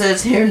 but it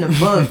says here in the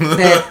book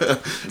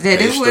that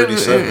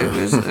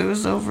it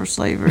was over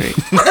slavery.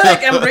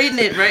 Like, I'm reading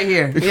it right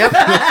here. Yep.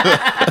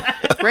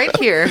 Right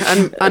here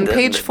on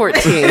page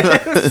 14,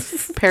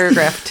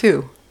 paragraph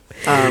 2.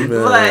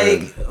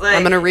 Like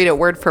I'm going to read it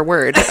word for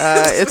word.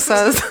 It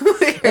says,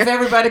 if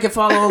everybody can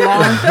follow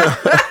along,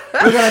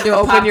 we're gonna do a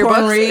Open your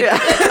popcorn books. read. Yeah.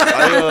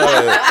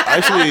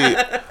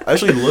 I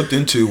actually looked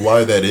into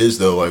why that is,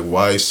 though. Like,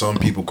 why some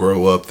people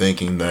grow up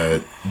thinking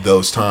that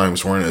those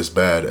times weren't as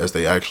bad as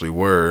they actually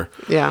were.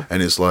 Yeah.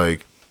 And it's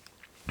like,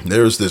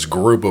 there's this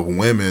group of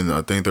women,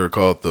 I think they're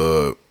called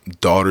the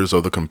Daughters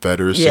of the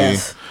Confederacy.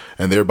 Yes.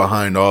 And they're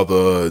behind all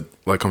the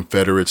like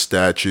Confederate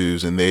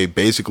statues, and they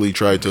basically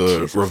tried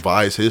to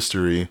revise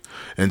history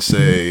and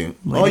say,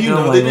 Way oh, to you go,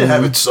 know, white they didn't have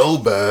women. it so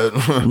bad.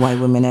 White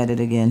women at it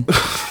again.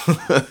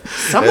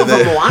 Some of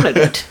them wanted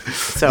it.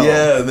 So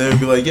Yeah, and they'd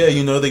be like, yeah,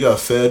 you know, they got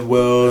fed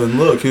well, and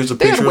look, here's a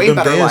they picture had way of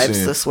them better dancing.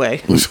 lives this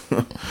way.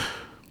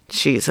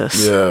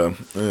 Jesus. Yeah,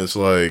 and it's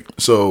like,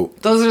 so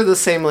Those are the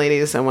same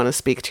ladies that want to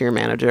speak to your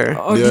manager.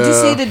 Oh, did you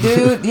see Yeah. the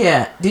dude?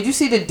 Yeah. Did you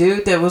see the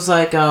dude that was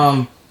like,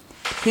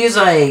 he was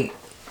like,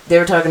 they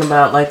were talking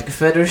about like the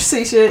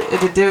Confederacy shit, and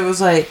the dude was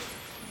like,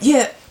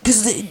 yeah,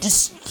 because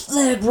this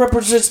flag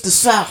represents the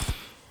South.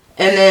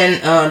 And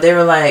then they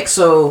were like,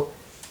 so,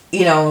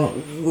 you know,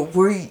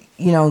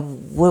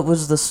 what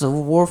was the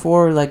Civil War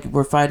for? Like,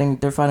 they're fighting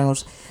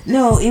was,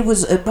 no, it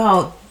was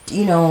about,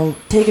 you know,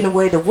 taking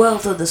away the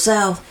wealth of the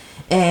South.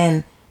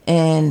 And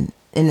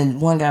then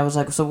one guy was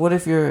like, so what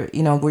if were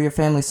your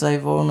family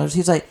slave owners?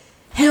 He's like,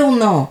 hell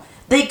no.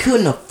 They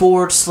couldn't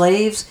afford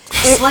slaves.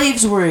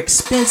 Slaves were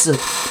expensive.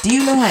 Do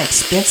you know how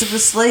expensive a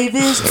slave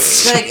is?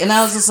 Like, and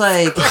I was just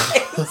like,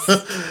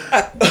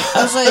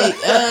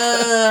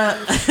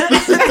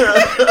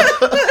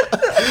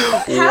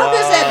 how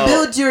does that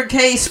build your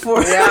case for?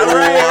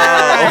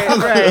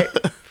 Right.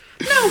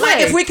 No Like,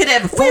 way. if we could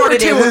have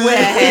afforded it, we would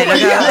have had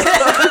it.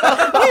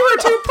 We were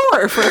too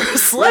poor for a we're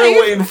slave.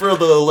 waiting for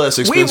the less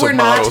We expensive were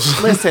not.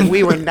 models. Listen,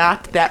 we were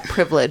not that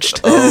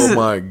privileged Oh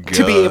my god!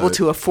 to be able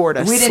to afford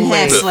a We slave. didn't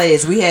have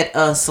slaves. We had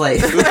a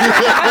slave.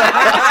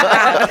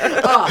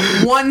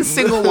 One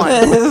single one,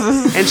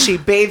 and she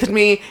bathed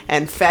me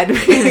and fed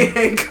me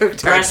and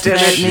cooked our dinner.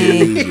 Breastfed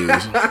me.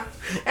 Jesus.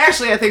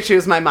 Actually, I think she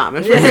was my mom.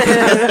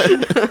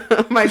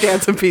 My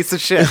dad's a piece of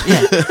shit.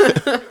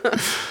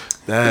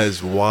 That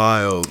is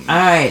wild. All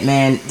right,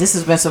 man. This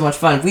has been so much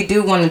fun. We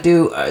do want to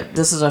do.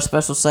 This is our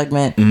special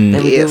segment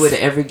that we Yes. do with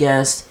every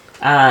guest,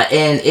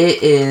 and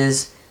it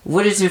is.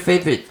 What is your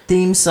favorite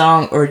theme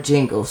song or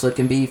jingle? So it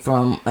can be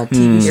from a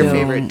TV show, Your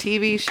favorite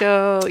TV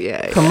show?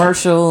 Yeah.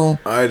 commercial.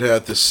 I'd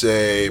have to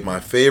say my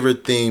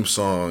favorite theme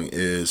song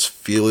is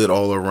 "Feel It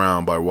All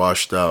Around" by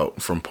Washed Out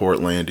from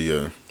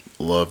Portlandia.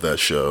 Love that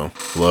show.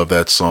 Love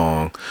that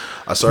song.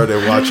 I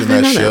started watching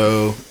that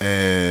show,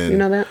 and You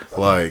know that?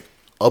 like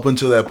up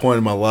until that point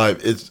in my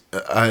life,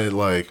 I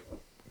like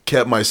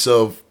kept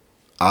myself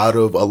out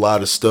of a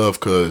lot of stuff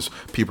because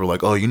people are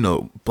like, oh, you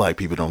know, black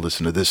people don't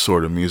listen to this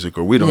sort of music,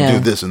 or we don't Yeah. do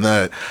this and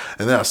that.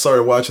 And then I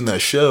started watching that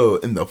show,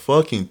 and the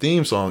fucking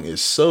theme song is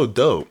so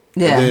dope.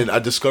 Yeah. And then I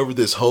discovered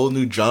this whole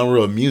new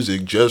genre of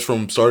music just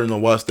from starting to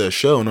watch that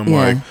show, and I'm Yeah.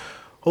 like,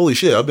 holy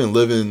shit, I've been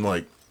living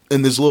like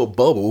in this little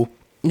bubble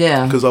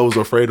Yeah. because I was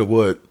afraid of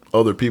what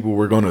other people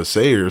were gonna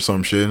say or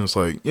some shit. And it's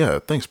like, yeah,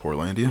 thanks,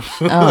 Portlandia.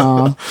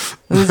 Oh,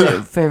 who's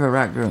your favorite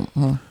rock group?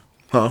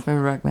 Huh?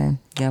 Favorite rock band?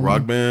 Got one?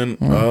 Rock band,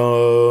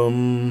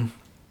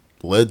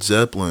 Led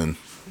Zeppelin.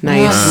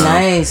 Nice.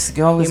 Nice.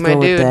 You always You go my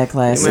with dude. that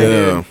classic. You my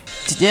Yeah.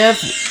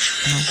 Jeff.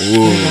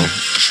 Ooh,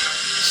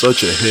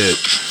 such a hit,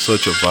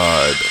 such a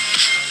vibe.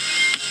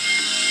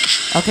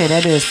 Okay,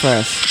 that is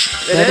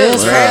fresh. It That is,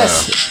 is right?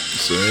 fresh.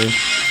 See,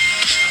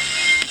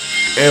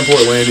 And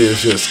Portlandia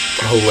is just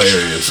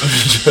hilarious.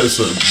 Just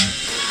a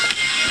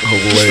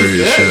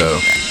hilarious show.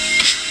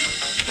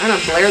 I'm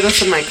gonna blare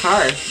this in my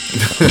car.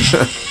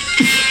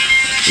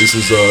 This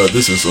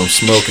is some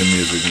smoking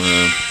music,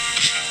 man.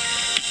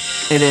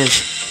 It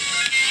is.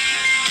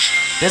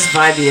 That's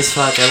vibey as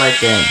fuck. I like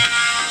that.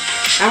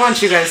 I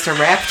want you guys to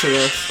rap to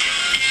this.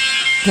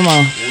 Come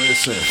on.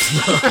 Listen.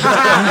 Listen.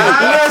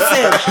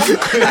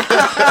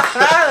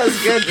 That's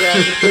good,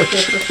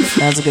 Jeff.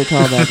 That's a good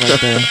callback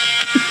right there.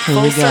 Here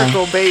Full we go.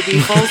 circle, baby.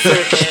 Full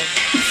circle.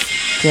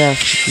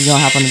 Jeff, you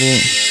gonna hop on the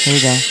beat. Here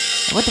we go.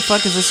 What the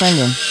fuck is this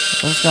singing?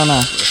 What's going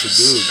on? That's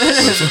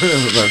a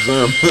dude. That's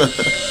him.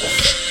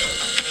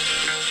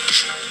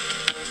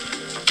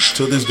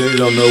 To this day,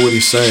 don't know what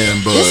he's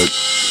saying, but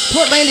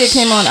Portlandia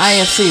came on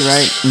IFC,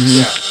 right?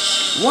 yeah.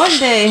 One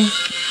day,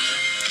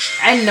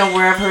 I didn't know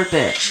where I've heard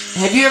that.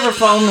 Have you ever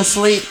fallen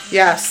asleep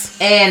Yes.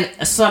 and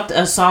a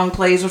song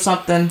plays or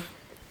something,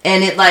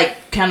 and it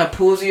like kind of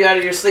pulls you out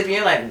of your sleep, and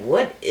you're like,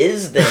 "What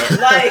is that?"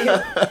 Like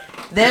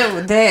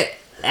that.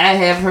 I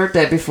have heard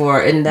that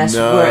before, and that's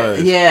where.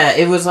 Yeah,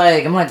 it was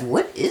like I'm like,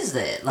 "What is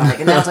that?" Like,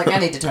 and I was like, "I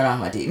need to turn off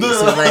my TV."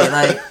 So like,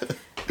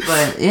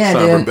 but yeah,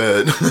 Cyber dude.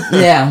 bed.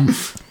 Yeah.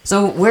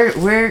 So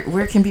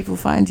where can people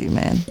find you,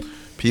 man?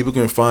 People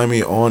can find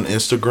me on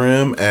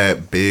Instagram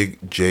at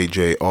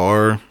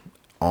BigJJR,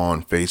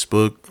 on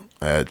Facebook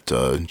at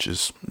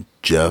just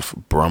Jeff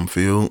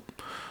Brumfield,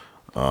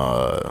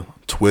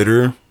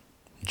 Twitter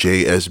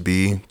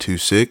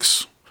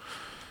JSB26,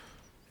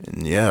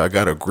 and yeah, I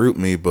got a group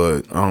me,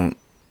 but I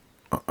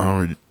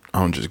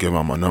don't just give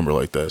out my number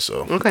like that.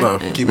 So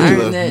Okay. keep it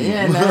to that.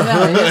 Yeah, no,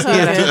 it's all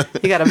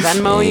good. You got a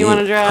Venmo you want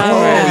to drive? Oh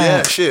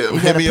yeah, shit.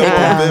 Hit me up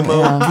on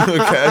Venmo,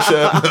 Cash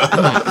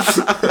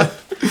App.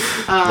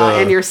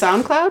 And your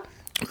SoundCloud?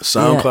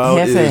 SoundCloud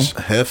Yeah, is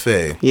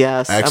Hefe.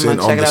 Yes, Accent I'm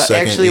gonna on check the it out.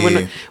 second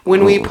Actually, E.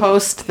 when we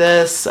post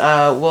this,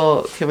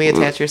 can we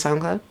attach your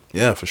SoundCloud?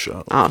 Yeah, for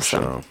sure.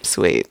 Awesome, For sure.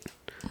 sweet,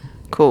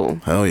 cool.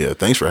 Hell yeah!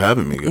 Thanks for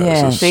having me, guys.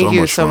 Yeah. This is Thank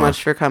you much so fun.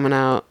 much for coming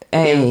out.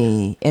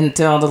 Hey, and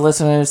to all the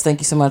listeners, thank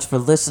you so much for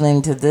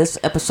listening to this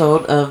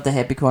episode of the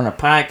Happy Corner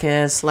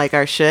Podcast. Like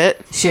our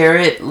shit. Share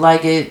it,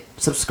 like it,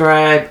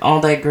 subscribe, all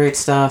that great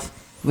stuff.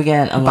 We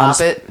got a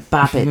lot of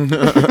bop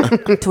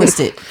it, twist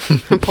it,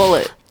 Pull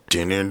it,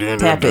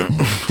 tap it,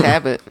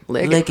 tab it,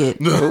 lick it.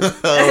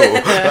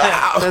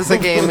 That's a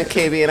game that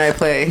KB and I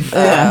play.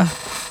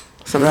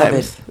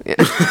 Sometimes. Yeah.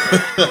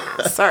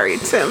 Sorry,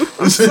 Tim.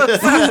 I'm so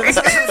sorry.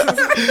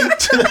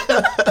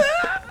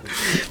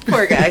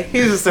 Poor guy.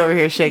 He's just over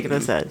here shaking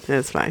his head.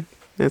 It's fine.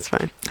 It's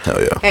fine. Hell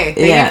yeah. Hey, thank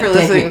Yeah, you for thank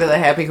listening you. to the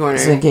Happy Corner.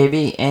 So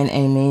KB and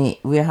Aimee,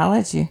 we'll holler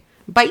at you.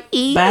 Bye.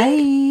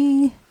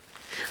 Bye.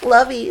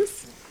 Lovies.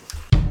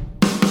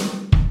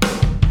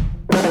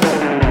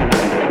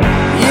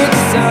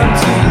 It's time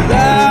to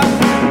laugh,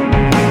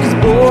 'cause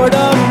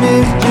boredom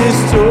is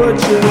just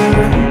torture.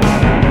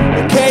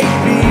 The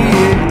KB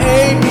and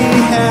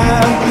Aimee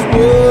have just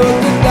what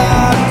the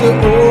doctor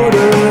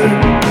ordered.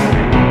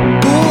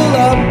 Pull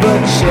up a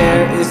chair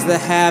is the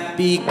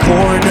happy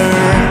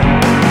corner.